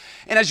moment.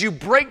 And as you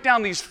break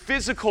down these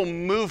physical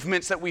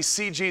movements that we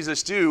see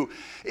Jesus do,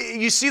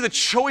 you see the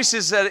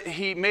choices that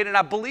he made. And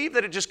I believe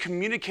that it just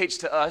communicates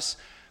to us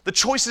the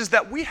choices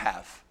that we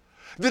have,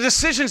 the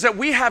decisions that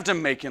we have to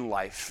make in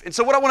life. And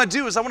so what I want to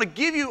do is I want to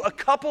give you a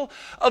couple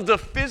of the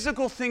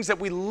physical things that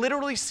we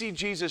literally see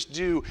Jesus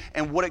do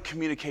and what it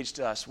communicates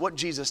to us, what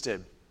Jesus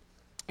did.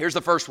 Here's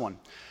the first one.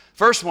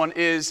 First one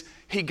is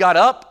he got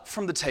up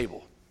from the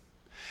table.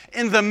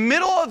 In the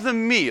middle of the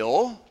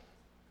meal,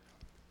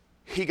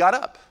 he got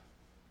up.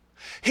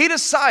 He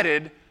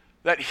decided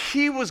that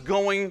he was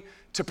going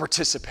to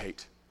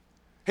participate.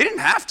 He didn't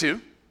have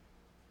to,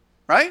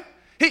 right?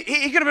 He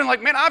could have been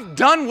like, man, I've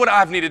done what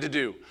I've needed to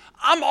do.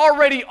 I'm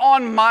already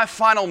on my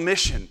final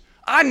mission.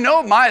 I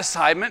know my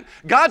assignment.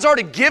 God's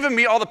already given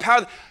me all the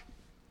power.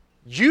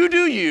 You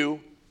do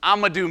you, I'm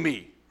going to do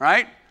me,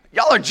 right?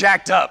 Y'all are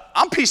jacked up.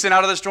 I'm piecing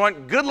out of this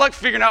joint. Good luck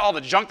figuring out all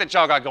the junk that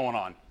y'all got going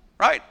on,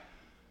 right?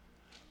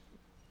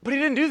 But he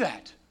didn't do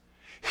that.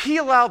 He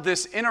allowed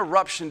this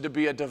interruption to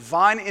be a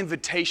divine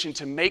invitation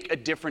to make a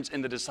difference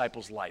in the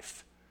disciples'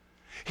 life.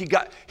 He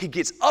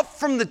gets up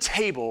from the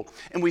table,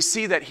 and we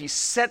see that he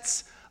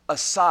sets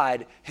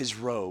aside his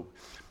robe.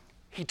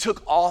 He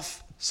took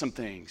off some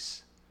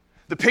things.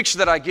 The picture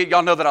that I get,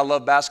 y'all know that I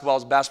love basketball. I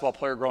was a basketball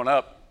player growing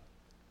up.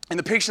 And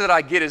the picture that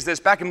I get is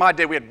this. Back in my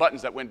day, we had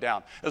buttons that went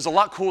down. It was a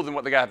lot cooler than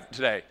what they got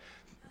today.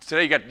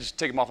 Today, you got to just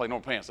take them off like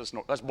normal pants.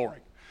 That's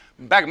boring.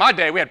 Back in my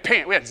day, we had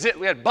pants,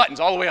 we had buttons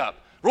all the way up.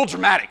 Real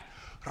dramatic.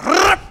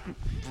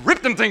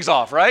 Rip them things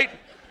off, right?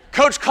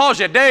 Coach calls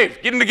you, Dave,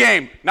 get in the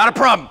game. Not a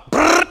problem.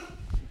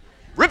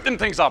 Rip them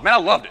things off. Man, I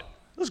loved it.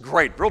 It was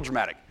great, real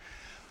dramatic.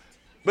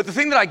 But the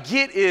thing that I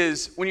get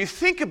is, when you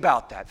think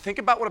about that, think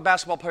about what a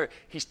basketball player,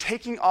 he's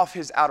taking off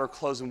his outer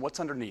clothes, and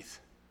what's underneath?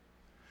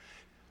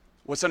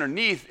 What's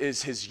underneath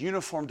is his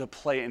uniform to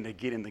play and to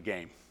get in the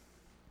game.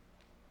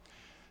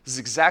 This is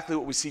exactly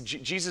what we see.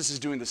 Jesus is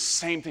doing the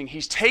same thing.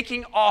 He's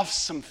taking off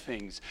some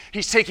things.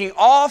 He's taking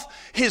off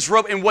his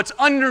robe, and what's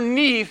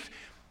underneath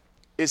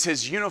is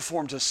his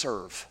uniform to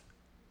serve.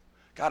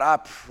 God, I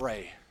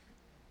pray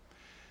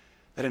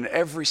that in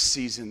every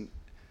season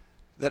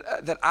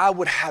that I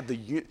would have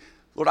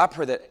Lord, I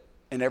pray that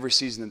in every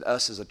season that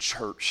us as a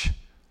church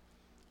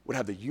would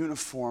have the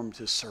uniform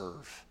to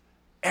serve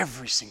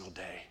every single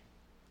day.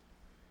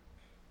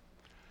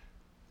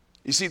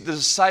 You see, the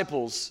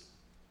disciples,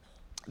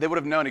 they would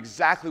have known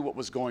exactly what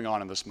was going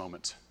on in this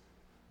moment.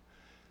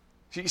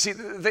 You see,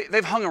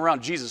 they've hung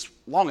around Jesus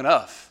long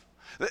enough.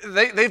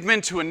 They've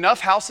been to enough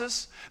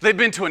houses. They've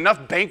been to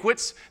enough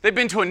banquets. They've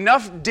been to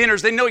enough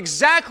dinners. They know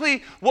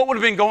exactly what would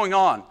have been going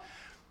on.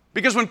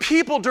 Because when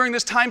people during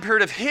this time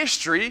period of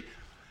history,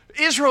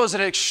 Israel is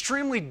an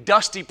extremely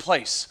dusty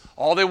place.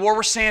 All they wore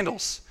were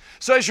sandals.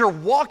 So as you're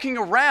walking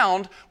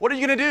around, what are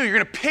you going to do? You're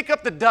going to pick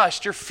up the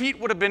dust. Your feet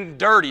would have been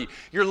dirty.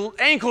 Your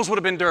ankles would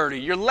have been dirty.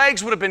 Your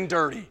legs would have been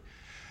dirty.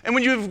 And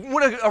when you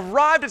would have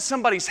arrived at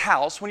somebody's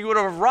house, when you would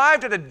have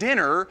arrived at a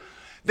dinner,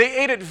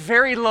 they ate at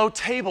very low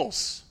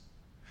tables.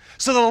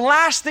 So the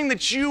last thing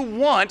that you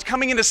want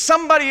coming into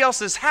somebody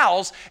else's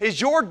house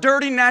is your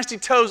dirty, nasty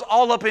toes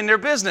all up in their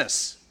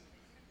business.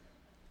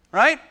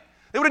 Right?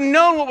 They would have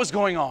known what was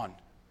going on.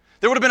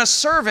 There would have been a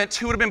servant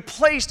who would have been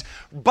placed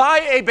by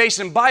a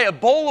basin, by a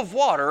bowl of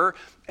water,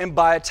 and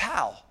by a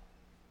towel,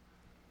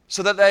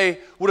 so that they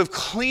would have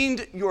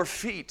cleaned your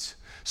feet,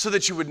 so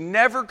that you would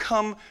never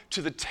come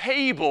to the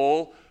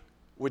table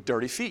with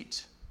dirty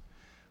feet.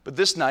 But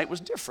this night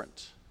was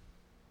different.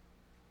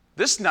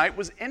 This night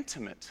was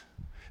intimate.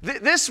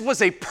 This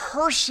was a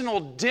personal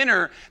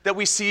dinner that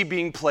we see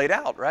being played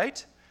out,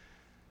 right?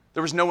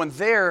 There was no one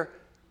there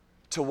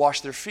to wash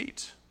their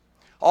feet.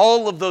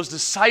 All of those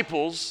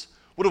disciples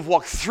would have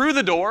walked through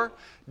the door,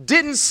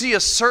 didn't see a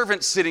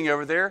servant sitting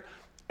over there,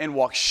 and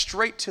walked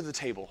straight to the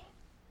table.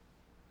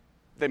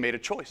 They made a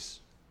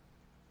choice.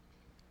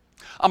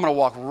 I'm going to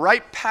walk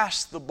right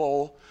past the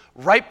bowl,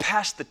 right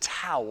past the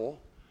towel,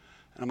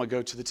 and I'm going to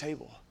go to the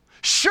table.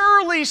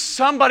 Surely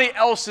somebody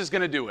else is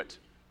going to do it.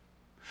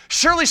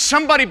 Surely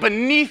somebody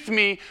beneath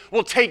me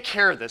will take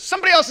care of this.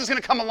 Somebody else is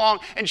going to come along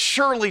and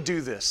surely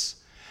do this.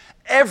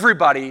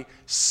 Everybody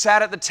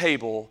sat at the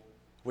table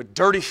with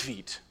dirty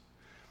feet.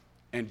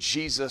 And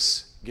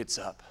Jesus gets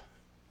up.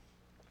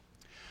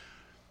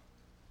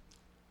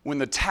 When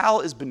the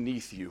towel is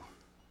beneath you,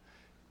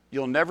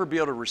 you'll never be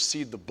able to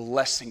receive the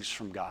blessings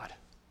from God.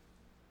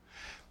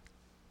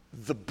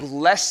 The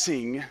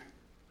blessing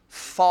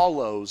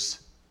follows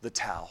the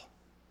towel.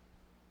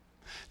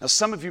 Now,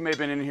 some of you may have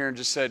been in here and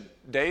just said,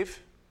 Dave,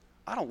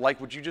 I don't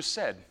like what you just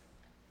said.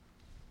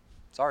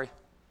 Sorry.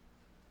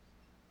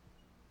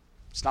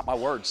 It's not my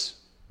words.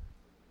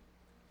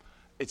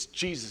 It's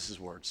Jesus'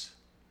 words.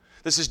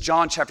 This is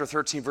John chapter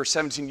 13, verse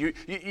 17.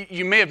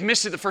 You may have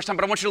missed it the first time,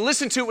 but I want you to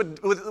listen to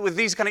it with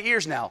these kind of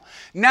ears now.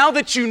 Now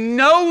that you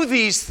know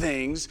these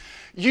things,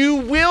 you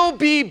will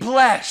be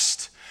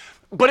blessed.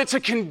 But it's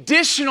a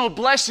conditional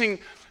blessing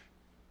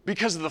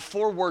because of the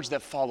 4 words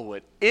that follow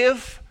it.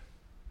 If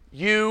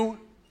you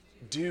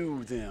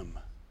do them.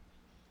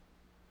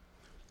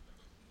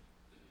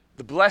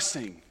 The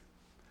blessing,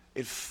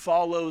 it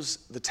follows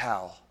the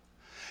towel.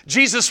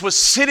 Jesus was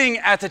sitting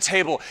at the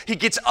table. He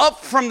gets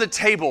up from the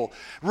table,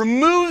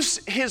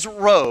 removes his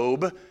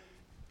robe,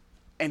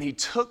 and he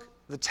took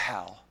the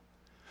towel.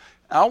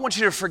 Now, I don't want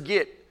you to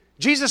forget,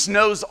 Jesus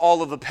knows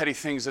all of the petty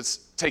things that's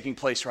taking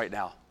place right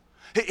now.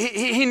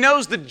 He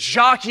knows the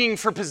jockeying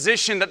for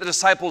position that the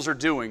disciples are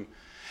doing.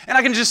 And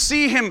I can just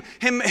see him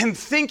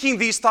thinking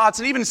these thoughts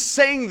and even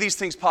saying these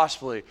things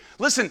possibly.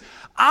 Listen,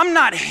 I'm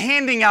not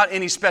handing out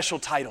any special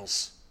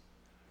titles.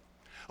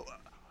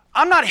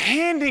 I'm not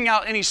handing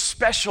out any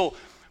special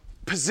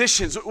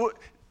positions.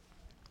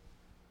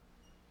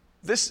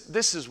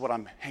 This is what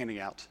I'm handing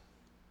out.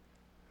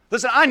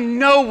 Listen, I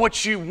know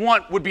what you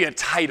want would be a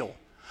title.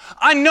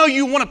 I know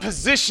you want a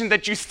position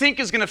that you think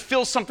is going to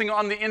fill something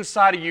on the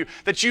inside of you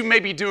that you may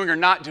be doing or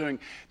not doing.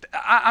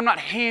 I'm not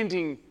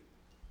handing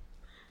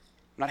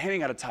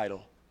out a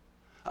title.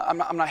 I'm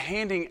not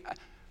handing,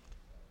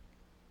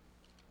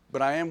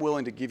 but I am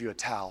willing to give you a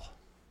towel.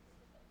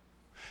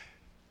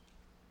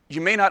 You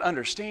may not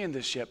understand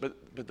this yet, but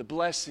the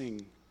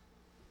blessing,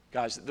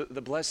 guys,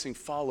 the blessing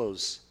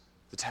follows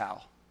the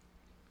towel.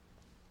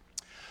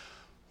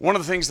 One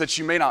of the things that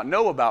you may not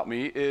know about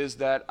me is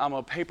that I'm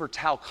a paper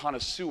towel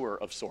connoisseur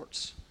of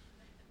sorts.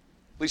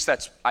 At least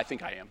I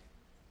think I am,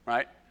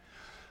 right?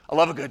 I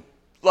love a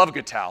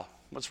good towel.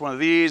 What's one of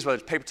these? Whether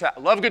it's paper towel, I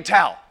love a good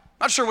towel.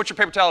 Not sure what your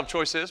paper towel of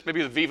choice is.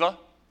 Maybe the Viva,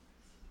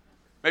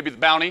 maybe the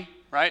Bounty,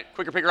 right?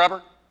 Quicker, picker,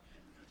 upper.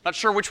 Not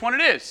sure which one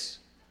it is.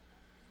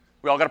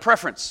 We all got a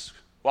preference.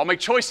 We all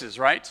make choices,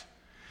 right?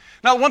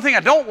 Now, one thing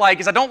I don't like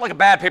is I don't like a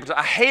bad paper towel.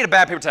 I hate a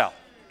bad paper towel.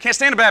 Can't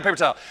stand a bad paper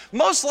towel.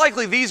 Most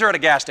likely, these are at a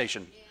gas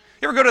station.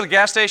 You ever go to the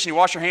gas station, you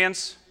wash your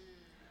hands?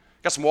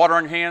 Got some water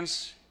on your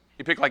hands?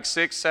 You pick like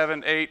 6,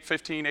 7, 8,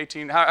 15,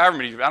 18, however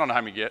many, I don't know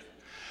how many you get.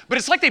 But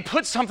it's like they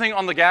put something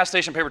on the gas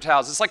station paper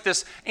towels. It's like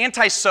this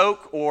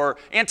anti-soak or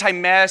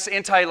anti-mess,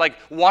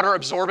 water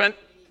absorbent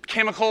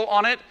chemical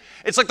on it.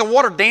 It's like the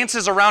water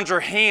dances around your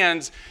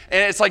hands,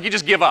 and it's like you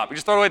just give up. You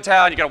just throw away the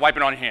towel, and you got to wipe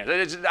it on your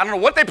hands. I don't know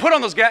what they put on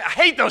those gas. I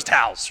hate those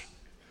towels.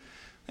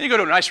 Then you go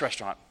to a nice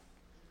restaurant.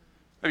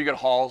 Maybe you go to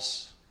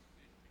Hall's.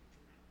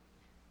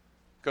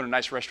 Go to a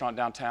nice restaurant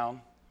downtown.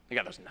 They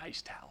got those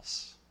nice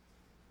towels.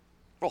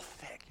 Real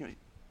thick. You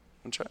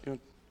want to try?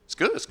 It's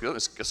good. It's good.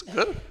 It's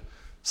good.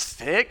 It's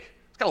thick.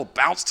 It's got a little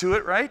bounce to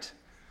it, right?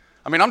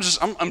 I mean, I'm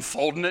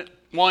unfolding it.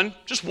 One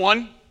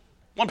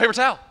paper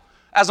towel.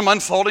 As I'm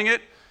unfolding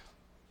it,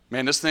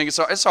 man, this thing, it's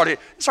already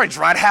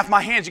dried half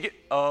my hands.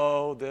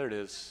 There it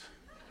is.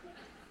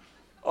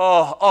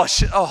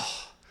 Shit.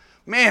 Oh,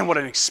 man, what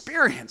an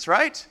experience,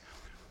 right?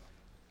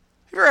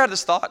 Have you ever had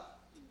this thought?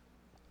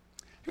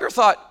 Have you ever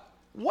thought,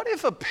 what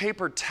if a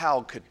paper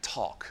towel could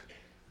talk?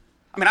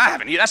 I mean, I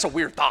haven't. That's a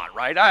weird thought,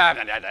 right? I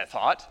haven't had that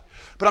thought.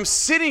 But I'm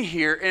sitting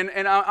here,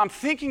 and I'm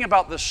thinking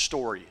about this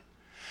story.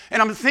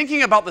 And I'm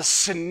thinking about the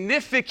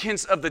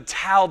significance of the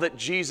towel that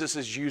Jesus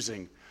is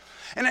using.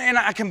 And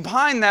I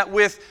combine that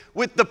with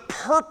the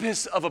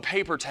purpose of a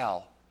paper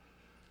towel.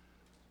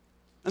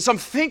 And so I'm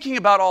thinking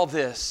about all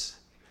this.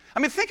 I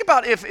mean, think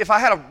about if I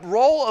had a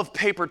roll of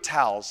paper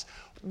towels,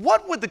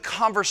 what would the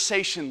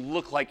conversation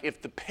look like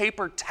if the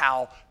paper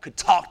towel could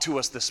talk to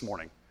us this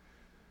morning?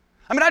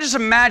 I mean, I just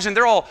imagine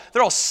they're all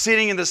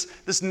sitting in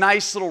this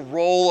nice little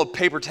roll of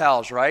paper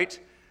towels, right?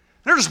 And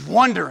they're just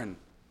wondering,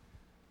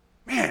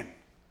 man,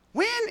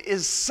 when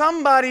is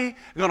somebody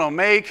gonna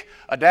make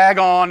a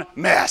daggone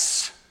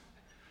mess?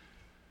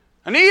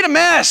 I need a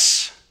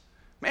mess.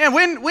 Man,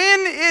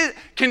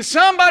 can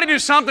somebody do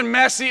something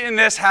messy in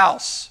this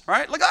house,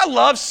 right? Look, I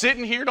love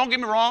sitting here, don't get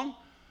me wrong.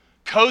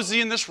 Cozy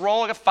in this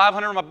roll. I got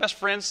 500 of my best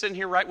friends sitting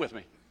here right with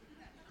me,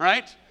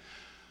 right?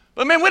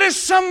 But man, when is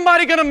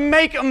somebody gonna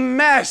make a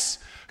mess?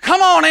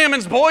 Come on,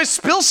 Ammons boys,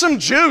 spill some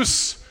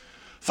juice.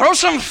 Throw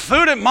some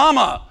food at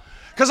mama,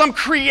 because I'm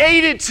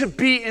created to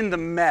be in the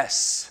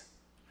mess.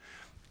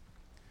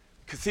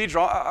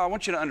 Cathedral, I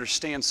want you to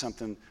understand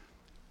something.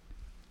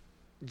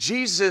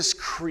 Jesus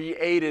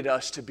created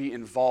us to be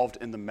involved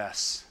in the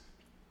mess.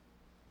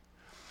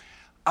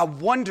 I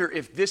wonder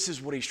if this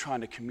is what he's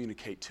trying to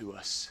communicate to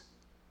us.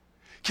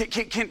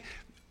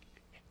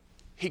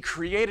 He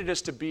created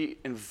us to be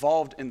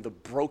involved in the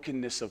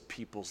brokenness of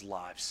people's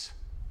lives.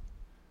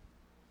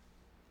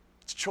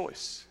 It's a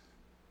choice.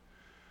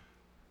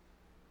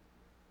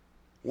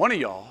 One of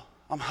y'all,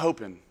 I'm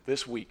hoping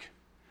this week,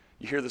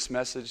 you hear this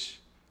message,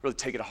 really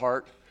take it to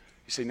heart.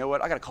 You say, you know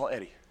what? I got to call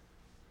Eddie.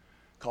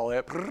 Call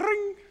Ed.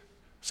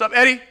 What's up,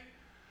 Eddie? I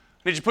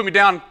need you to put me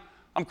down.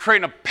 I'm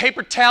creating a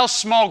paper towel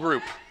small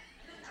group.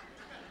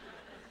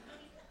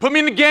 Put me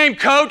in the game,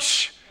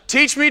 coach.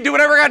 Teach me, do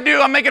whatever I got to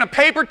do. I'm making a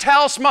paper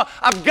towel small.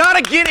 I've got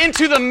to get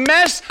into the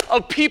mess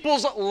of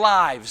people's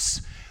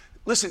lives.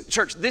 Listen,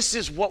 church, this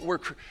is what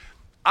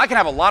I can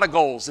have a lot of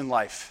goals in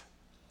life.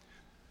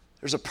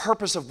 There's a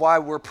purpose of why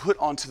we're put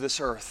onto this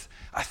earth.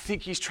 I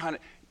think he's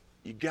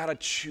you got to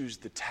choose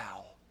the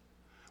towel.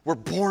 We're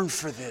born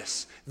for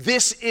this.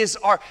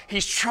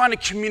 He's trying to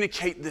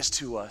communicate this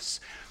to us.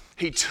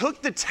 He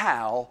took the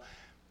towel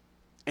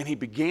and he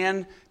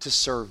began to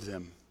serve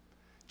them.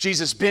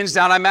 Jesus bends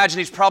down. I imagine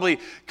he's probably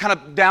kind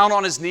of down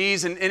on his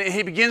knees and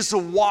he begins to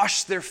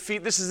wash their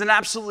feet. This is an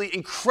absolutely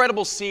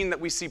incredible scene that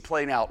we see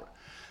playing out.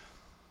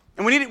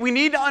 And we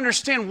need to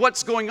understand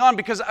what's going on,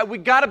 because we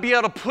got to be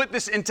able to put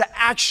this into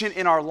action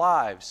in our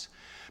lives.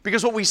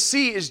 Because what we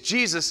see is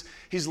Jesus,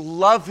 he's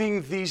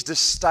loving these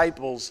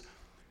disciples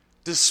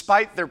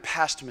despite their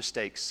past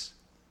mistakes.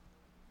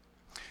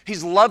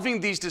 He's loving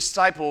these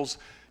disciples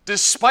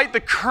despite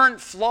the current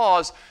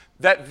flaws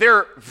that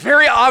they're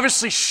very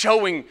obviously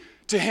showing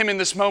to him in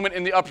this moment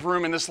in the upper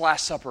room in this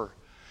Last Supper.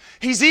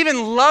 He's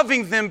even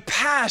loving them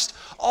past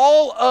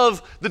all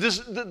of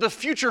the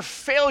future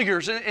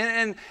failures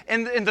and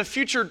the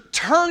future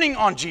turning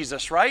on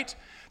Jesus, right?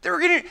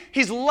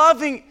 He's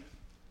loving.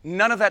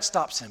 None of that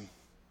stops him.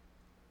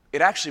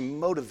 It actually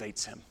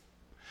motivates him.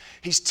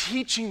 He's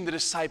teaching the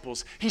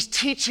disciples. He's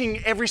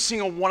teaching every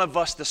single one of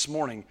us this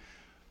morning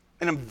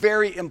in a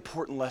very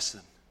important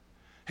lesson.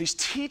 He's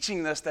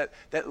teaching us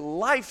that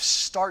life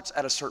starts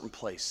at a certain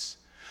place.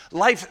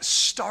 Life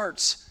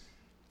starts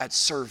at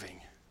serving.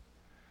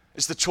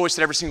 It's the choice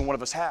that every single one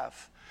of us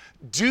have.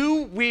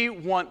 Do we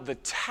want the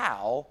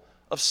towel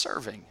of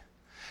serving?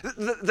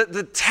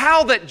 The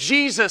towel that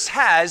Jesus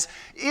has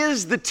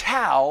is the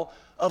towel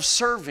of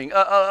serving,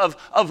 of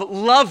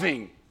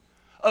loving,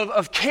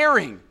 of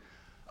caring,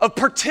 of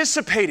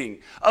participating,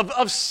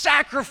 of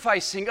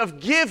sacrificing, of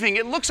giving.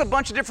 It looks a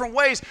bunch of different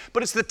ways,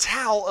 but it's the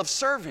towel of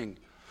serving.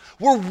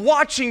 We're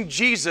watching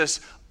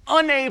Jesus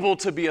unable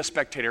to be a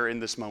spectator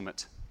in this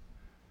moment.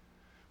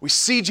 We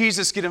see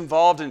Jesus get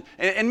involved,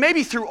 and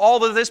maybe through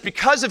all of this,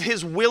 because of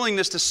his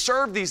willingness to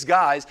serve these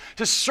guys,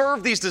 to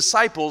serve these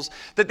disciples,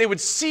 that they would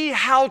see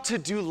how to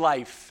do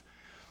life.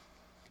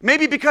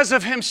 Maybe because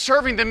of him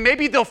serving them,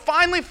 maybe they'll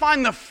finally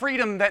find the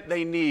freedom that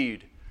they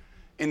need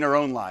in their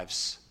own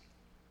lives.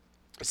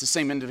 It's the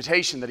same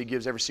invitation that he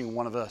gives every single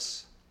one of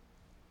us.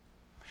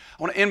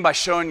 I want to end by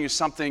showing you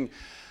something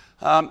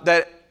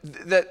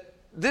that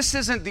this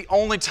isn't the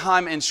only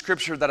time in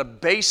Scripture that a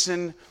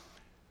basin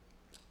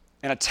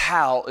and a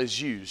towel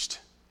is used,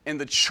 and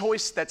the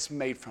choice that's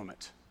made from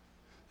it.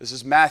 This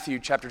is Matthew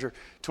chapter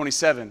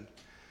 27.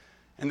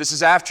 And this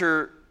is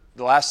after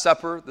the Last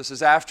Supper. This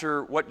is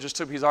after what just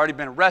took. He's already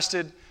been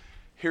arrested.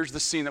 Here's the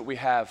scene that we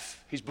have.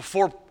 He's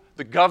before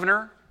the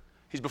governor.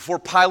 He's before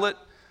Pilate.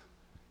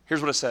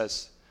 Here's what it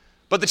says.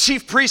 But the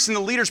chief priests and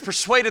the leaders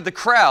persuaded the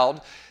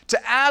crowd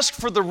to ask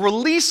for the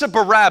release of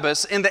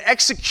Barabbas and the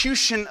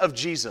execution of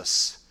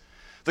Jesus.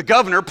 The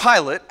governor,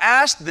 Pilate,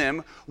 asked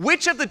them,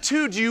 "Which of the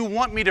two do you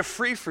want me to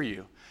free for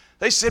you?"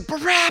 They said,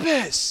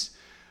 "Barabbas."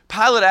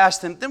 Pilate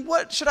asked them, "Then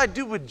what should I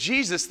do with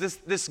Jesus,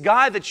 this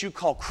guy that you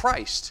call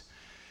Christ?"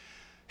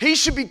 "He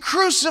should be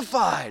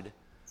crucified."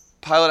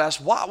 Pilate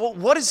asked, "Why?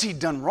 What has he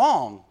done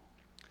wrong?"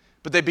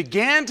 But they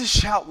began to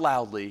shout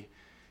loudly,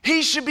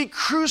 "He should be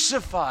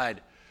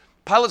crucified."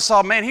 Pilate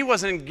saw, man, he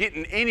wasn't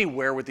getting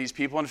anywhere with these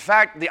people. In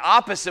fact, the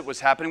opposite was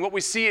happening. What we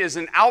see is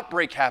an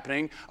outbreak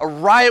happening. A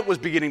riot was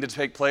beginning to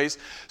take place.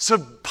 So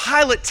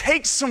Pilate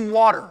takes some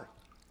water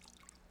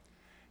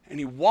and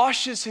he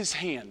washes his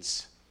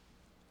hands.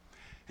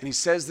 And he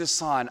says this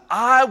sign,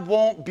 "I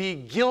won't be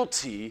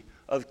guilty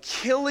of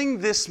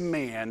killing this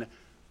man.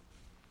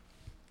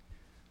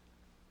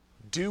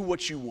 Do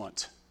what you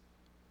want."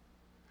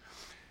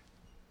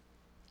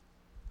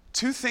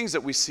 Two things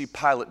that we see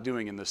Pilate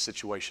doing in this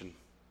situation.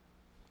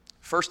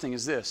 First thing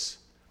is this.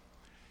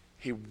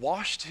 He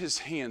washed his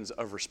hands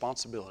of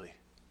responsibility.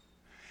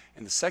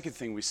 And the second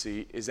thing we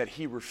see is that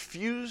he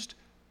refused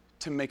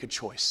to make a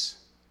choice.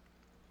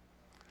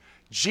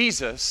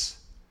 Jesus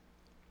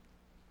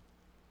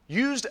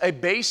used a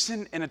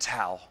basin and a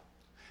towel.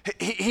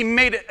 He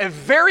made a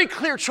very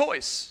clear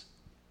choice.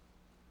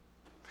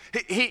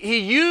 He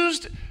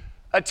used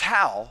a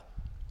towel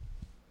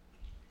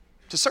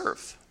to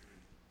serve.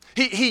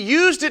 He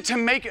used it to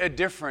make a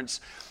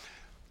difference.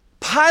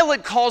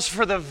 Pilate calls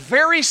for the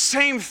very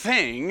same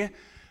thing,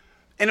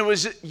 and it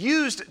was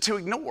used to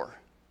ignore.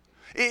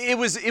 It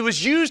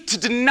was used to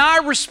deny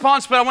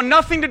responsibility. I want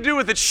nothing to do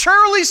with it.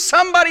 Surely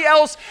somebody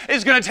else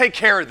is going to take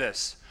care of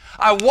this.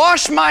 I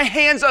wash my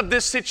hands of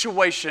this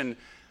situation.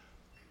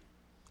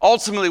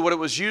 Ultimately, what it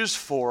was used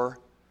for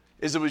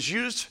is it was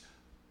used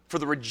for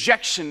the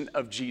rejection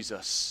of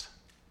Jesus.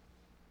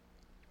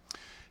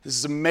 This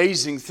is an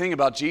amazing thing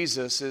about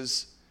Jesus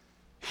is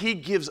he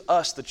gives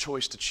us the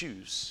choice to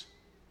choose.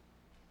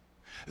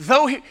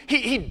 Though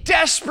he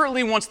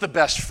desperately wants the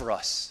best for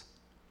us.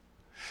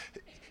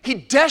 He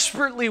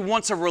desperately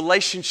wants a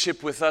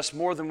relationship with us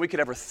more than we could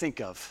ever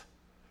think of.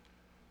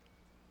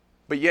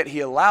 But yet he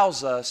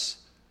allows us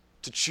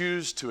to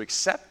choose to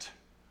accept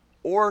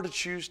or to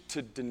choose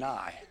to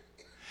deny.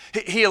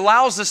 He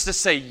allows us to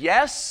say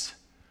yes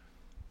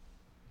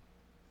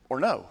or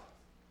no.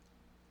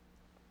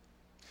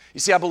 You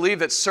see, I believe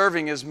that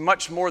serving is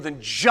much more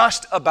than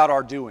just about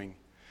our doing.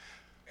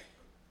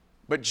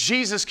 But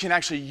Jesus can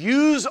actually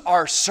use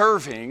our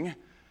serving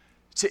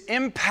to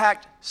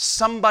impact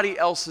somebody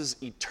else's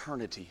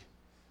eternity.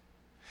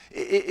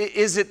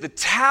 Is it the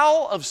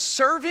towel of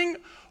serving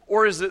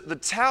or is it the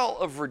towel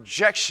of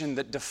rejection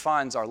that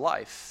defines our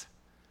life?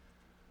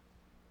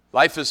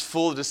 Life is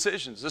full of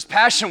decisions. This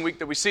Passion Week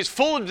that we see is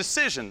full of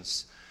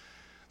decisions.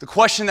 The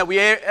question that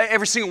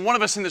every single one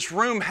of us in this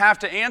room have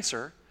to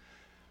answer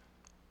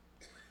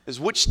is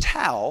which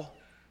towel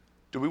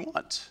do we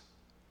want?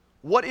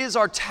 What is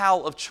our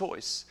towel of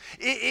choice?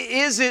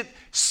 Is it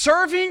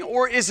serving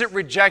or is it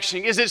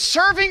rejection? Is it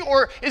serving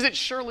or is it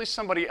surely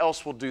somebody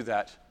else will do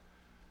that?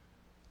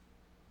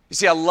 You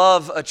see, I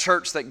love a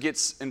church that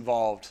gets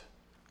involved.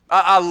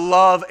 I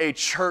love a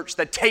church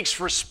that takes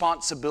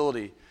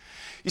responsibility.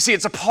 You see,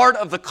 it's a part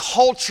of the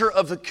culture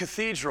of the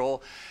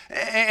cathedral,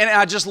 and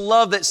I just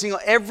love that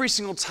every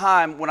single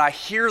time when I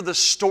hear the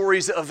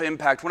stories of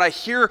impact, when I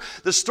hear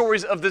the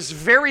stories of this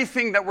very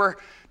thing that we're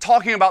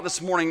talking about this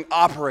morning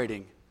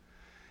operating.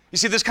 You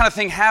see, this kind of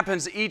thing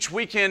happens each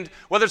weekend,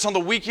 whether it's on the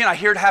weekend, I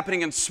hear it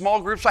happening in small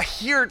groups, I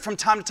hear it from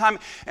time to time,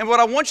 and what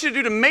I want you to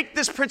do to make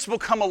this principle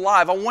come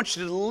alive, I want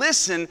you to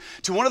listen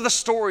to one of the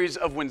stories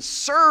of when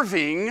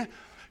serving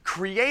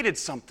created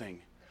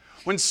something.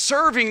 When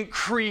serving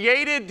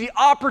created the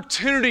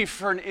opportunity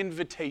for an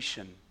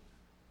invitation.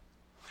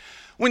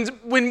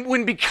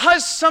 When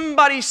because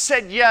somebody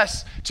said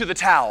yes to the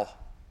towel,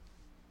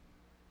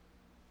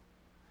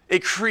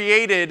 it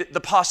created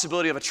the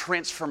possibility of a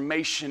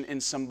transformation in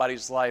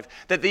somebody's life,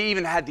 that they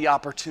even had the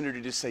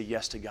opportunity to say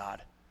yes to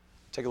God.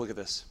 Take a look at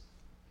this.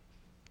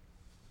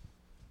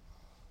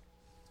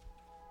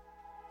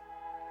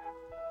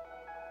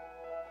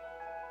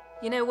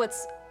 You know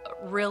what's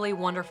really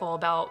wonderful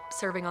about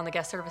serving on the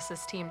guest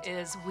services team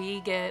is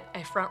we get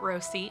a front row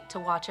seat to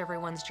watch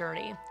everyone's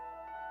journey.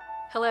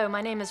 Hello,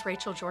 my name is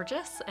Rachel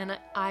Georges, and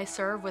I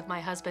serve with my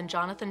husband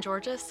Jonathan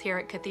Georges here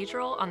at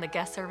Cathedral on the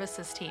guest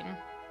services team.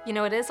 You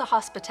know, it is a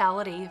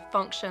hospitality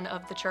function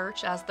of the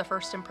church as the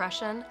first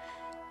impression,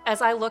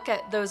 As I look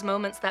at those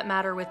moments that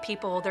matter with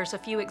people, there's a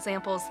few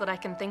examples that I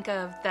can think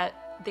of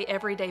that the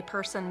everyday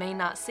person may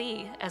not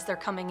see as they're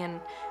coming in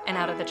and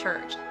out of the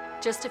church.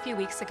 Just a few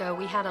weeks ago,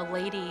 we had a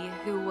lady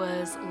who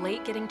was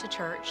late getting to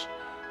church.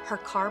 Her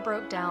car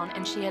broke down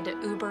and she had to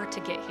Uber to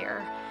get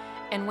here.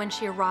 And when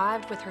she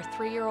arrived with her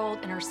 3-year-old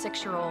and her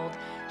 6-year-old,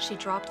 she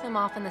dropped them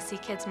off in the Sea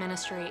Kids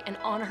ministry, and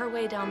on her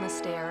way down the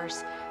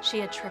stairs, she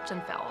had tripped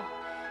and fell.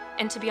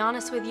 And to be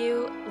honest with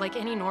you, like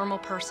any normal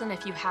person,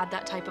 if you had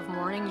that type of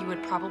morning, you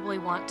would probably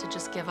want to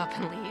just give up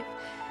and leave.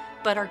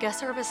 But our guest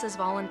services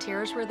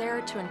volunteers were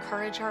there to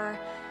encourage her,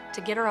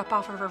 to get her up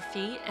off of her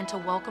feet, and to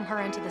welcome her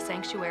into the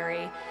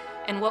sanctuary.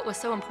 And what was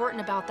so important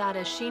about that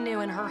is she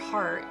knew in her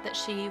heart that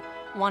she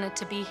wanted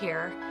to be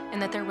here and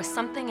that there was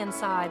something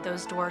inside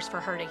those doors for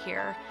her to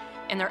hear.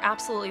 And there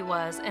absolutely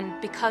was. And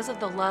because of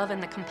the love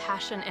and the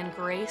compassion and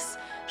grace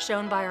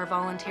shown by our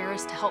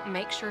volunteers to help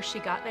make sure she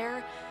got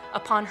there,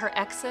 upon her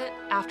exit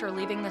after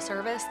leaving the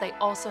service, they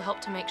also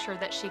helped to make sure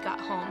that she got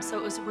home. So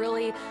it was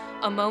really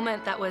a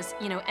moment that was,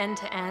 end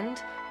to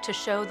end to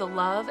show the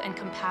love and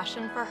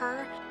compassion for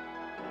her.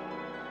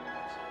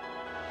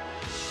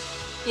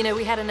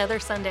 We had another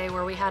Sunday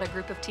where we had a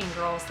group of teen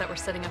girls that were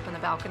sitting up in the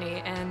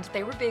balcony, and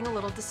they were being a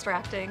little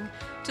distracting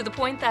to the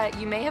point that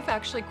you may have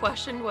actually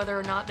questioned whether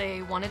or not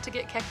they wanted to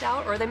get kicked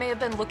out, or they may have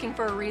been looking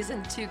for a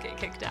reason to get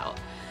kicked out.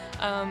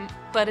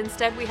 But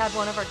instead, we had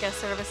one of our guest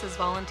services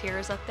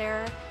volunteers up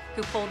there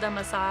who pulled them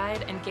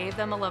aside and gave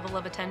them a level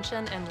of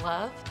attention and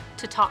love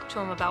to talk to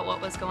them about what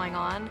was going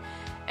on.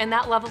 And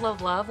that level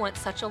of love went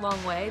such a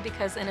long way,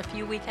 because in a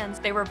few weekends,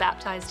 they were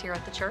baptized here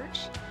at the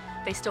church.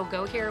 They still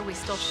go here. We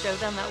still show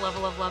them that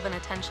level of love and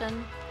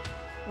attention.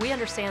 We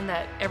understand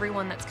that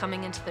everyone that's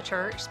coming into the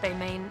church, they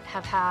may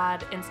have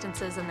had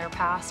instances in their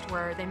past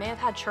where they may have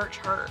had church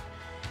hurt,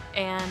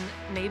 and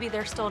maybe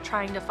they're still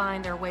trying to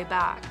find their way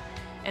back.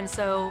 And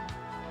so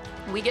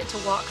we get to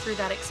walk through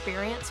that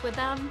experience with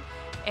them.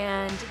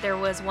 And there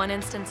was one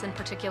instance in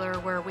particular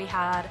where we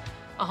had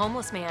a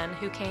homeless man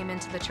who came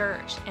into the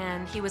church,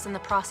 and he was in the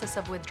process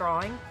of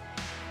withdrawing.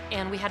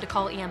 And we had to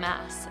call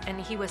EMS, and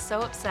he was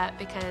so upset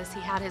because he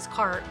had his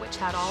cart, which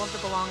had all of the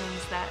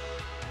belongings that,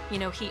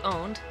 he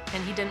owned,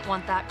 and he didn't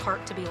want that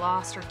cart to be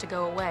lost or to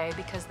go away,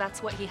 because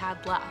that's what he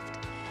had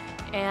left.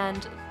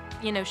 And,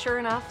 sure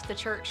enough, the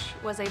church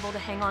was able to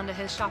hang on to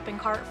his shopping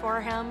cart for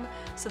him,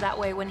 so that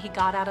way when he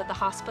got out of the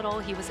hospital,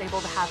 he was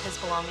able to have his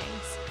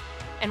belongings.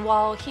 And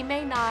while he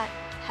may not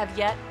have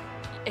yet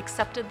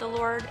accepted the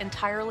Lord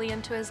entirely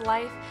into his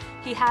life,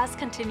 he has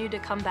continued to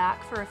come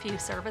back for a few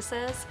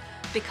services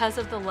because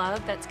of the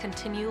love that's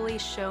continually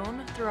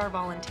shown through our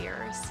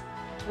volunteers.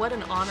 What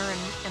an honor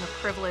and a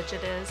privilege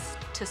it is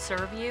to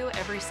serve you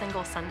every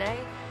single Sunday,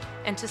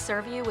 and to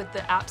serve you with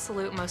the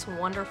absolute most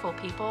wonderful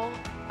people.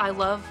 I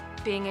love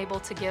being able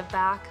to give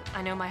back.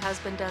 I know my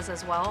husband does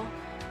as well,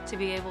 to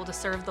be able to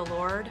serve the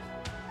Lord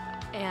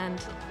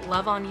and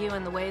love on you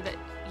in the way that,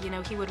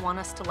 he would want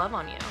us to love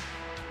on you.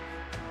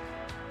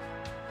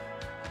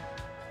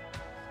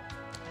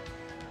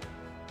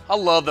 I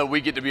love that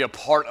we get to be a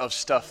part of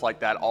stuff like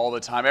that all the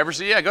time. Go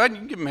ahead, you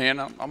can give them a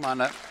hand. I'll mind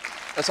that.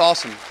 That's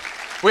awesome.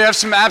 We have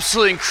some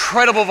absolutely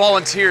incredible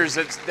volunteers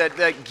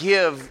that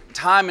give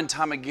time and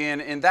time again,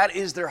 and that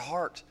is their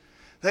heart.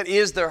 That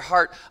is their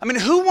heart. I mean,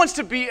 who wants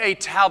to be a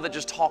towel that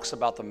just talks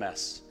about the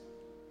mess?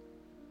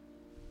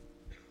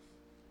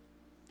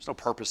 There's no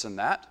purpose in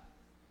that.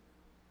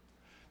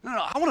 No,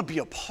 I want to be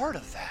a part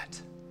of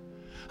that.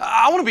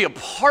 I want to be a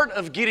part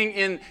of getting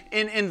in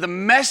the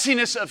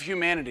messiness of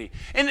humanity,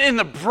 in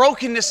the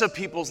brokenness of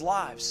people's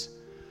lives.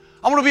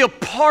 I want to be a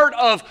part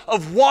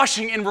of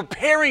washing and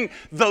repairing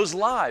those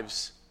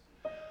lives.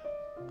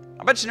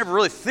 I bet you never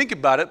really think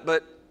about it,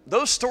 but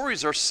those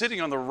stories are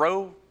sitting on the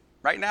row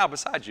right now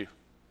beside you.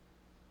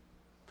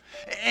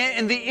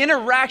 And the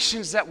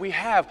interactions that we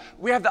have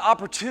the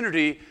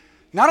opportunity,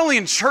 not only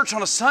in church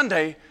on a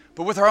Sunday,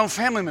 but with our own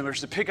family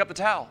members, to pick up the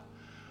towel.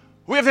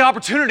 We have the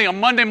opportunity on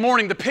Monday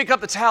morning to pick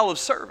up the towel of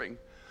serving.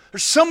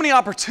 There's so many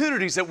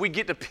opportunities that we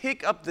get to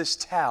pick up this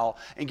towel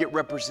and get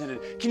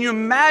represented. Can you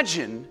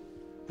imagine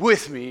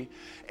with me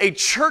a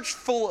church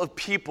full of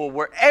people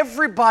where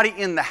everybody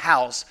in the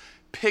house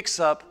picks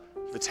up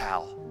the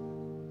towel?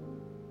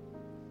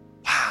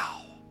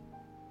 Wow,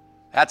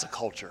 that's a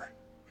culture.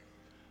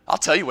 I'll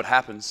tell you what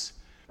happens.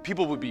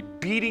 People would be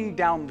beating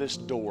down this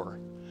door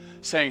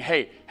saying,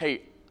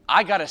 hey,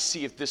 I got to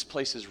see if this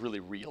place is really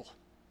real.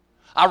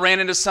 I ran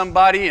into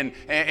somebody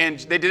and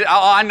they did.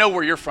 I know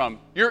where you're from.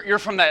 You're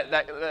from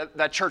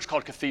that church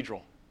called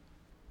Cathedral.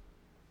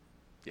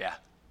 Yeah.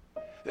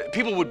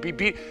 People would be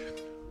beat.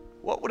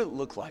 What would it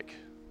look like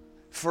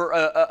for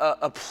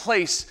a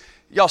place?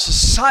 Y'all,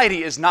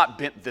 society is not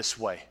bent this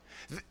way.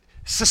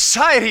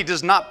 Society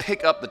does not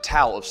pick up the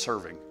towel of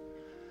serving.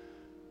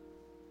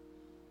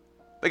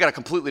 They got a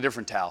completely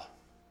different towel.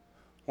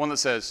 One that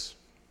says,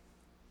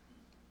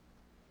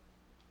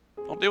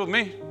 don't deal with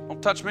me.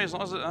 Don't touch me as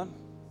long as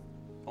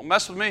don't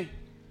mess with me.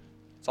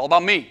 It's all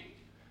about me.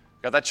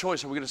 Got that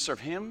choice. Are we going to serve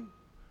him?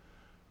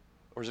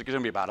 Or is it going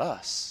to be about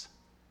us?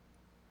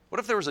 What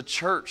if there was a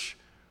church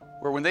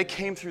where when they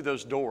came through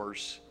those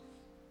doors,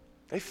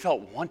 they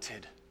felt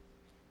wanted.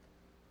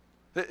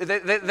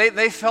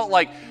 They felt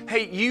like,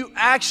 hey, you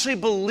actually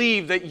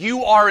believe that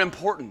you are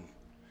important,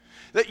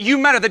 that you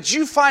matter, that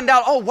you find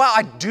out, oh, wow,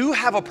 I do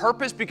have a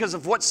purpose because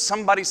of what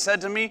somebody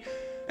said to me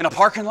in a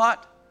parking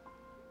lot,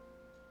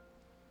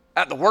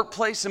 at the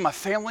workplace, in my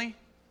family,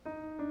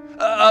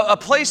 a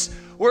place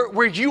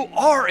where you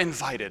are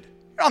invited.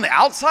 You're on the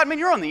outside, man,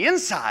 you're on the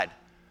inside.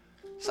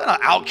 It's not an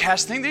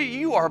outcast thing.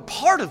 You are a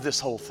part of this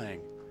whole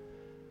thing.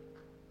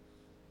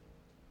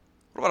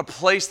 What about a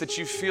place that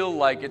you feel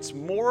like it's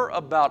more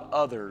about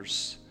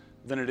others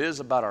than it is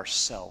about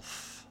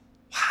ourselves?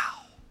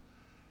 Wow.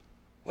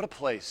 What a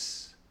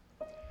place.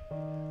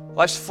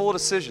 Life's full of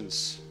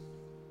decisions.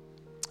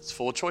 It's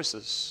full of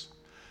choices.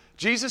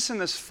 Jesus, in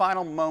this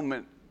final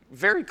moment,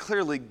 very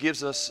clearly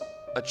gives us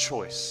a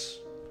choice.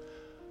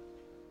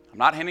 I'm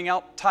not handing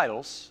out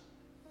titles,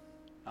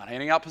 not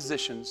handing out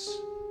positions.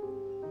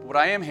 But what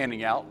I am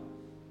handing out,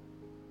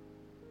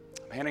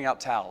 I'm handing out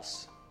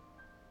towels.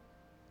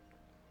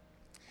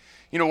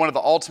 You know, one of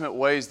the ultimate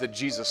ways that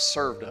Jesus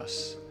served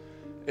us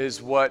is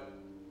what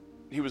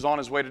he was on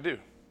his way to do.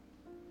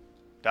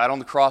 Died on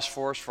the cross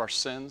for us, for our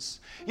sins.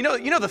 You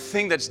know the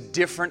thing that's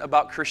different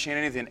about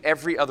Christianity than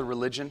every other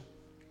religion?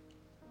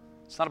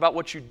 It's not about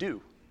what you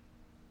do.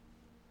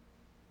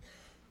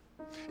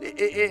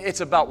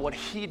 It's about what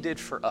he did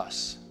for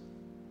us.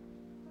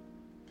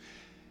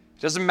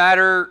 It doesn't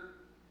matter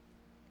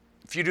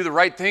if you do the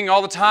right thing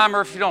all the time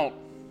or if you don't.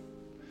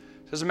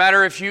 It doesn't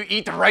matter if you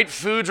eat the right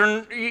foods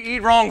or you eat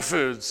wrong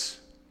foods,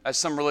 as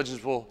some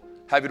religions will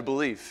have you to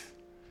believe.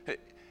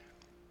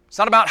 It's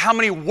not about how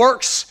many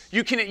works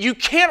you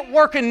can't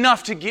work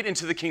enough to get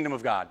into the kingdom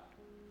of God.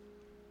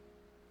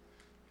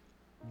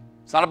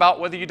 It's not about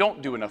whether you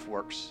don't do enough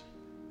works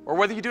or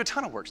whether you do a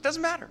ton of works. It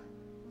doesn't matter.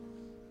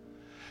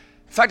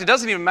 In fact, it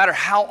doesn't even matter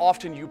how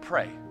often you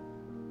pray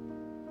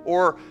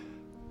or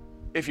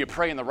if you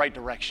pray in the right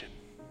direction.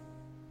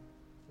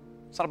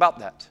 It's not about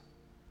that.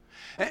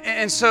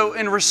 And so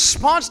in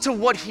response to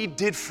what he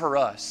did for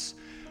us,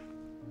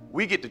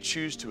 we get to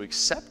choose to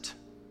accept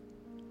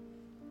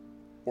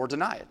or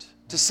deny it,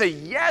 to say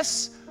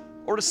yes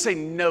or to say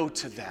no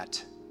to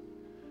that.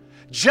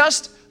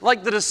 Just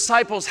like the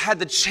disciples had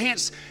the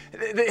chance,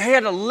 they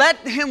had to let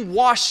him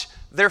wash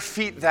their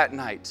feet that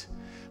night.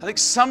 I think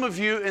some of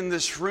you in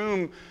this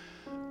room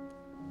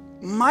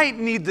might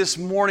need this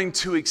morning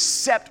to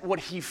accept what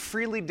he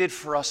freely did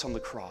for us on the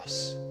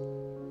cross.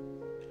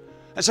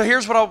 And so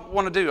here's what I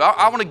want to do.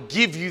 I want to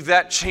give you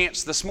that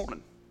chance this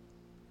morning.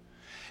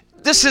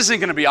 This isn't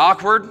going to be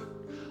awkward.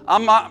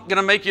 I'm not going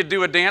to make you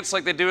do a dance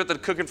like they do at the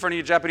cook in front of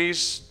you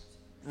Japanese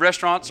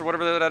restaurants or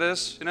whatever that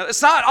is. You know,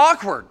 it's not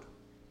awkward.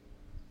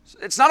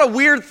 It's not a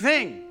weird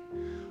thing.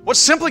 What's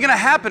simply going to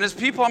happen is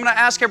I'm going to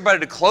ask everybody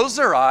to close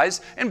their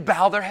eyes and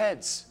bow their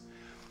heads.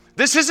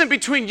 This isn't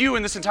between you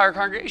and this entire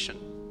congregation.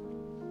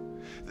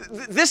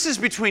 This is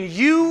between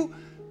you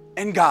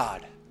and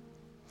God.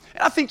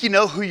 And I think you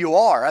know who you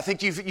are. I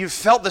think you've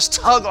felt this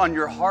tug on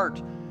your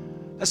heart.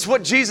 That's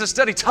what Jesus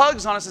did. He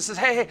tugs on us and says,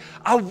 hey,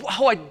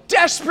 I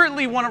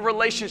desperately want a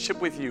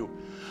relationship with you.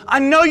 I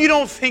know you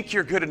don't think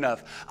you're good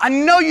enough. I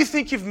know you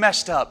think you've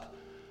messed up.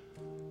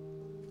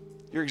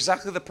 You're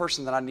exactly the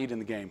person that I need in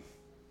the game.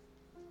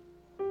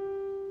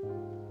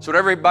 So to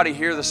everybody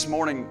here this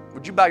morning,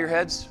 would you bow your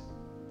heads?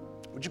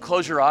 Would you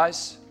close your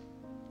eyes?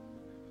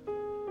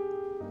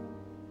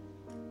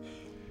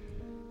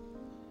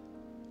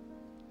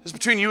 This is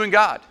between you and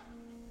God.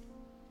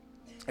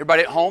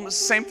 Everybody at home, it's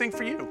the same thing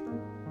for you.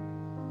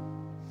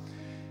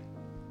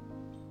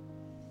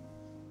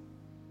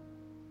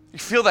 You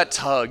feel that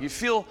tug. You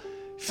feel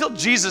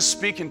Jesus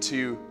speaking to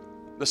you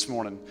this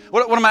morning.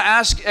 What I'm going to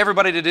ask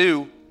everybody to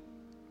do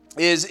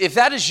is, if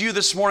that is you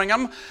this morning,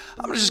 I'm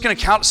just going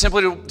to count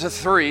simply to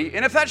 3.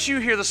 And if that's you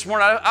here this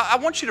morning, I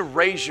want you to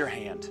raise your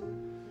hand.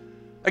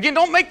 Again,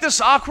 don't make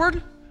this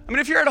awkward. I mean,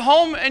 if you're at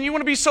home and you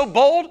want to be so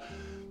bold,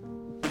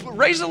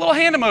 raise a little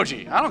hand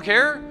emoji. I don't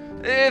care.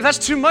 If that's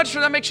too much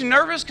or that makes you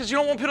nervous because you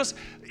don't want people to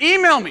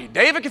email me,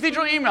 David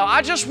Cathedral email.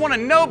 I just want to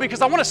know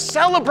because I want to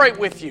celebrate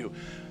with you.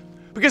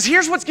 Because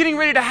here's what's getting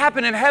ready to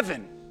happen in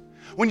heaven.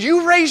 When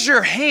you raise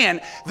your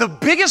hand, the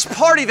biggest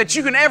party that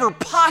you can ever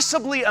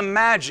possibly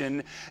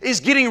imagine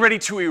is getting ready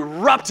to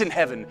erupt in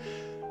heaven.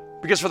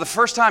 Because for the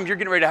first time, you're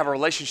getting ready to have a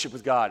relationship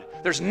with God.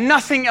 There's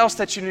nothing else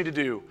that you need to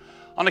do.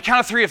 On the count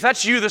of 3, if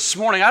that's you this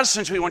morning, I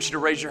essentially want you to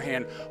raise your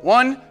hand.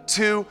 1,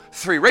 2,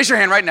 3. Raise your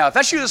hand right now. If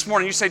that's you this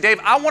morning, you say, Dave,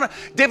 I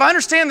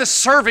understand this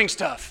serving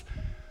stuff,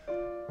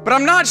 but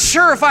I'm not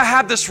sure if I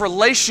have this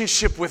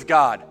relationship with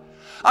God.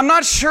 I'm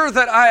not sure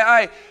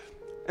that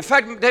in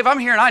fact, Dave, I'm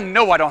here and I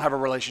know I don't have a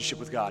relationship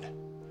with God.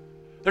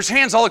 There's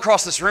hands all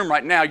across this room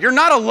right now. You're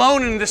not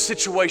alone in this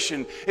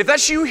situation. If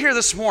that's you here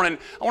this morning,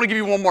 I want to give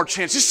you one more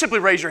chance. Just simply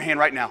raise your hand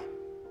right now.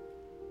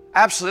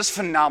 Absolutely, it's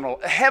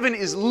phenomenal. Heaven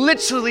is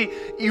literally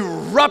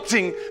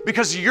erupting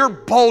because of your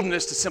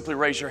boldness to simply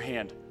raise your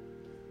hand.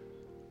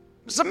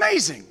 It's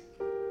amazing.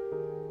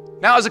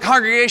 Now, as a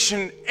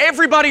congregation,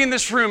 everybody in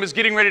this room is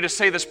getting ready to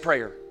say this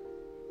prayer.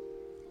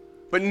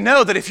 But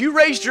know that if you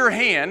raised your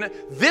hand,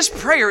 this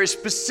prayer is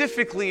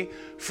specifically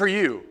for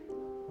you.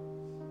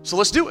 So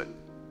let's do it.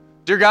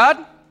 Dear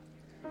God,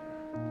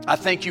 I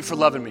thank you for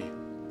loving me.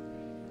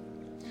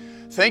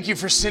 Thank you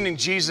for sending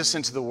Jesus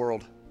into the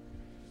world.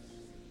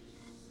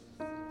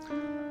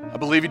 I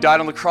believe he died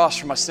on the cross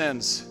for my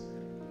sins.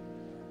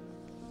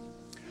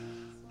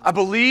 I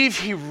believe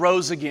he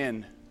rose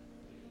again.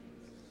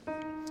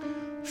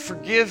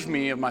 Forgive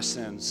me of my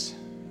sins.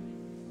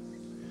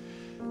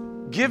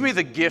 Give me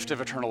the gift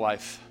of eternal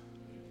life.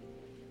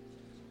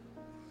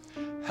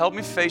 Help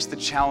me face the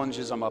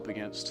challenges I'm up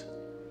against.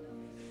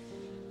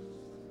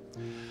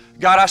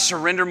 God, I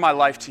surrender my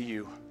life to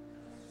you.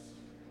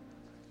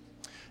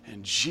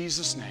 In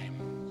Jesus'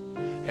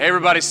 name.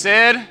 Everybody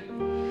said,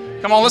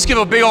 come on, let's give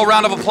a big old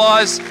round of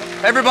applause.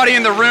 Everybody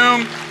in the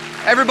room,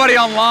 everybody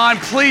online,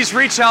 please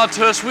reach out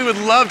to us. We would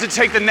love to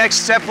take the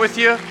next step with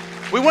you.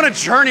 We want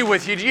to journey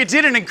with you. You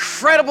did an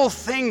incredible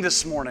thing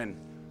this morning.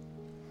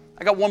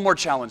 I got one more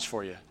challenge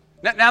for you.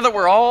 Now that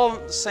we're all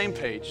on the same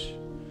page,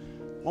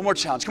 one more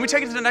challenge. Can we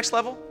take it to the next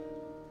level?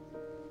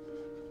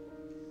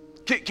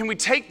 Can we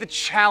take the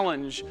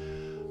challenge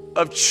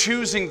of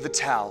choosing the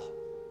towel?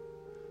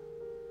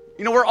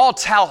 You know, we're all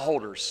towel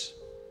holders.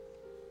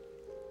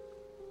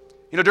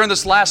 You know, during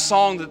this last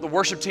song that the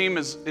worship team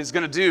is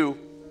going to do,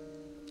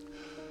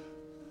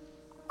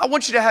 I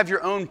want you to have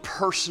your own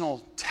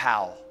personal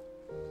towel.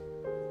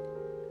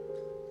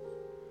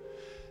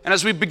 And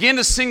as we begin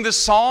to sing this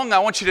song, I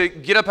want you to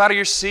get up out of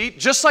your seat,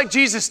 just like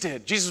Jesus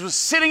did. Jesus was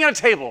sitting at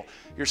a table.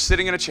 You're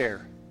sitting in a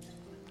chair.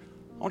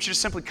 I want you to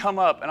simply come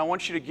up, and I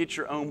want you to get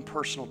your own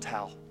personal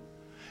towel.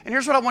 And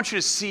here's what I want you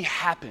to see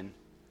happen.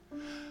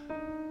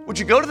 Would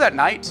you go to that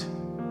night?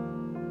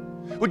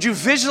 Would you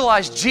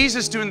visualize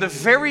Jesus doing the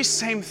very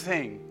same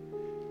thing?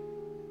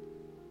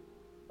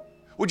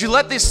 Would you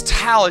let this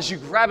towel, as you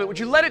grab it, would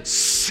you let it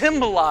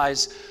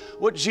symbolize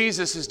what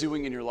Jesus is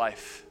doing in your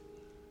life?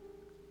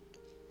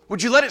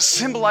 Would you let it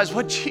symbolize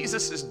what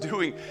Jesus is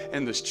doing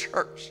in this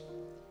church?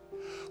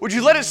 Would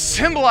you let it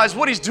symbolize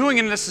what he's doing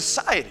in this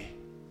society?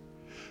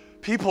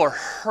 People are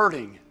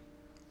hurting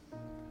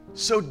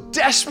so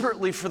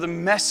desperately for the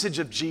message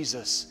of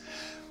Jesus.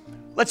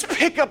 Let's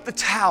pick up the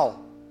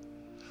towel.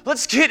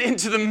 Let's get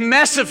into the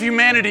mess of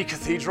humanity,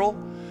 Cathedral.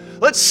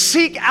 Let's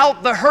seek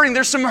out the hurting.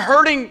 There's some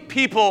hurting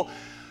people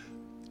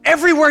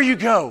everywhere you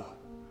go.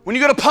 When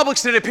you go to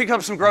Publix today to pick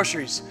up some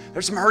groceries,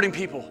 there's some hurting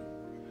people.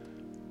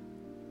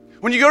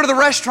 When you go to the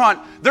restaurant,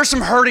 there's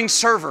some hurting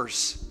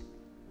servers.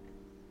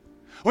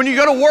 When you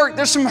go to work,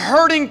 there's some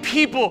hurting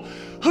people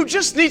who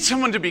just need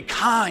someone to be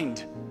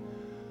kind,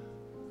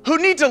 who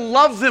need to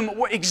love them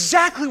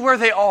exactly where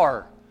they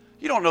are.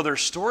 You don't know their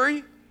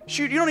story.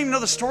 Shoot, you don't even know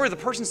the story of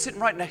the person sitting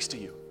right next to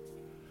you.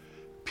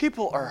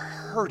 People are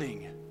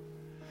hurting,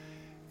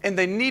 and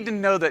they need to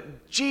know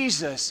that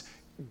Jesus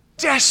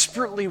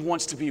desperately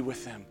wants to be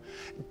with them,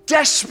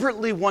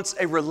 desperately wants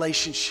a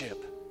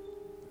relationship.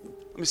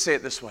 Let me say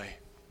it this way.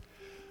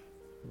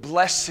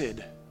 Blessed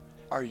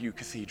are you,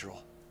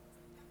 Cathedral,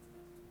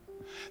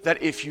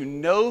 that if you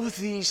know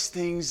these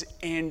things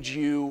and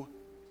you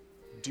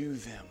do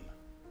them.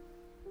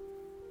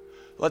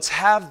 Let's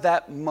have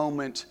that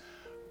moment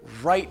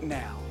right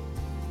now.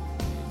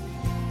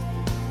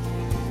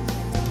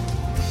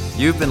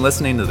 You've been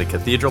listening to the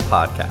Cathedral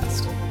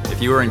Podcast.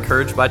 If you were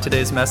encouraged by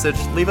today's message,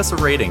 leave us a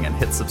rating and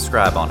hit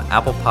subscribe on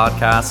Apple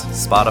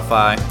Podcasts,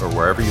 Spotify, or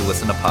wherever you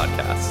listen to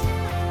podcasts.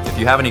 If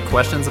you have any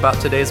questions about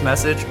today's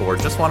message or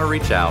just want to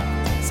reach out,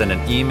 send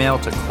an email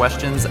to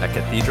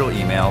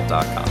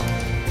questions@cathedralemail.com.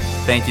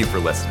 Thank you for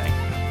listening.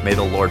 May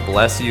the Lord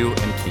bless you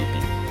and keep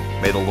you.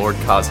 May the Lord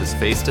cause his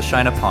face to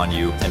shine upon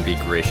you and be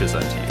gracious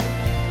unto you.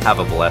 Have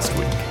a blessed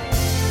week.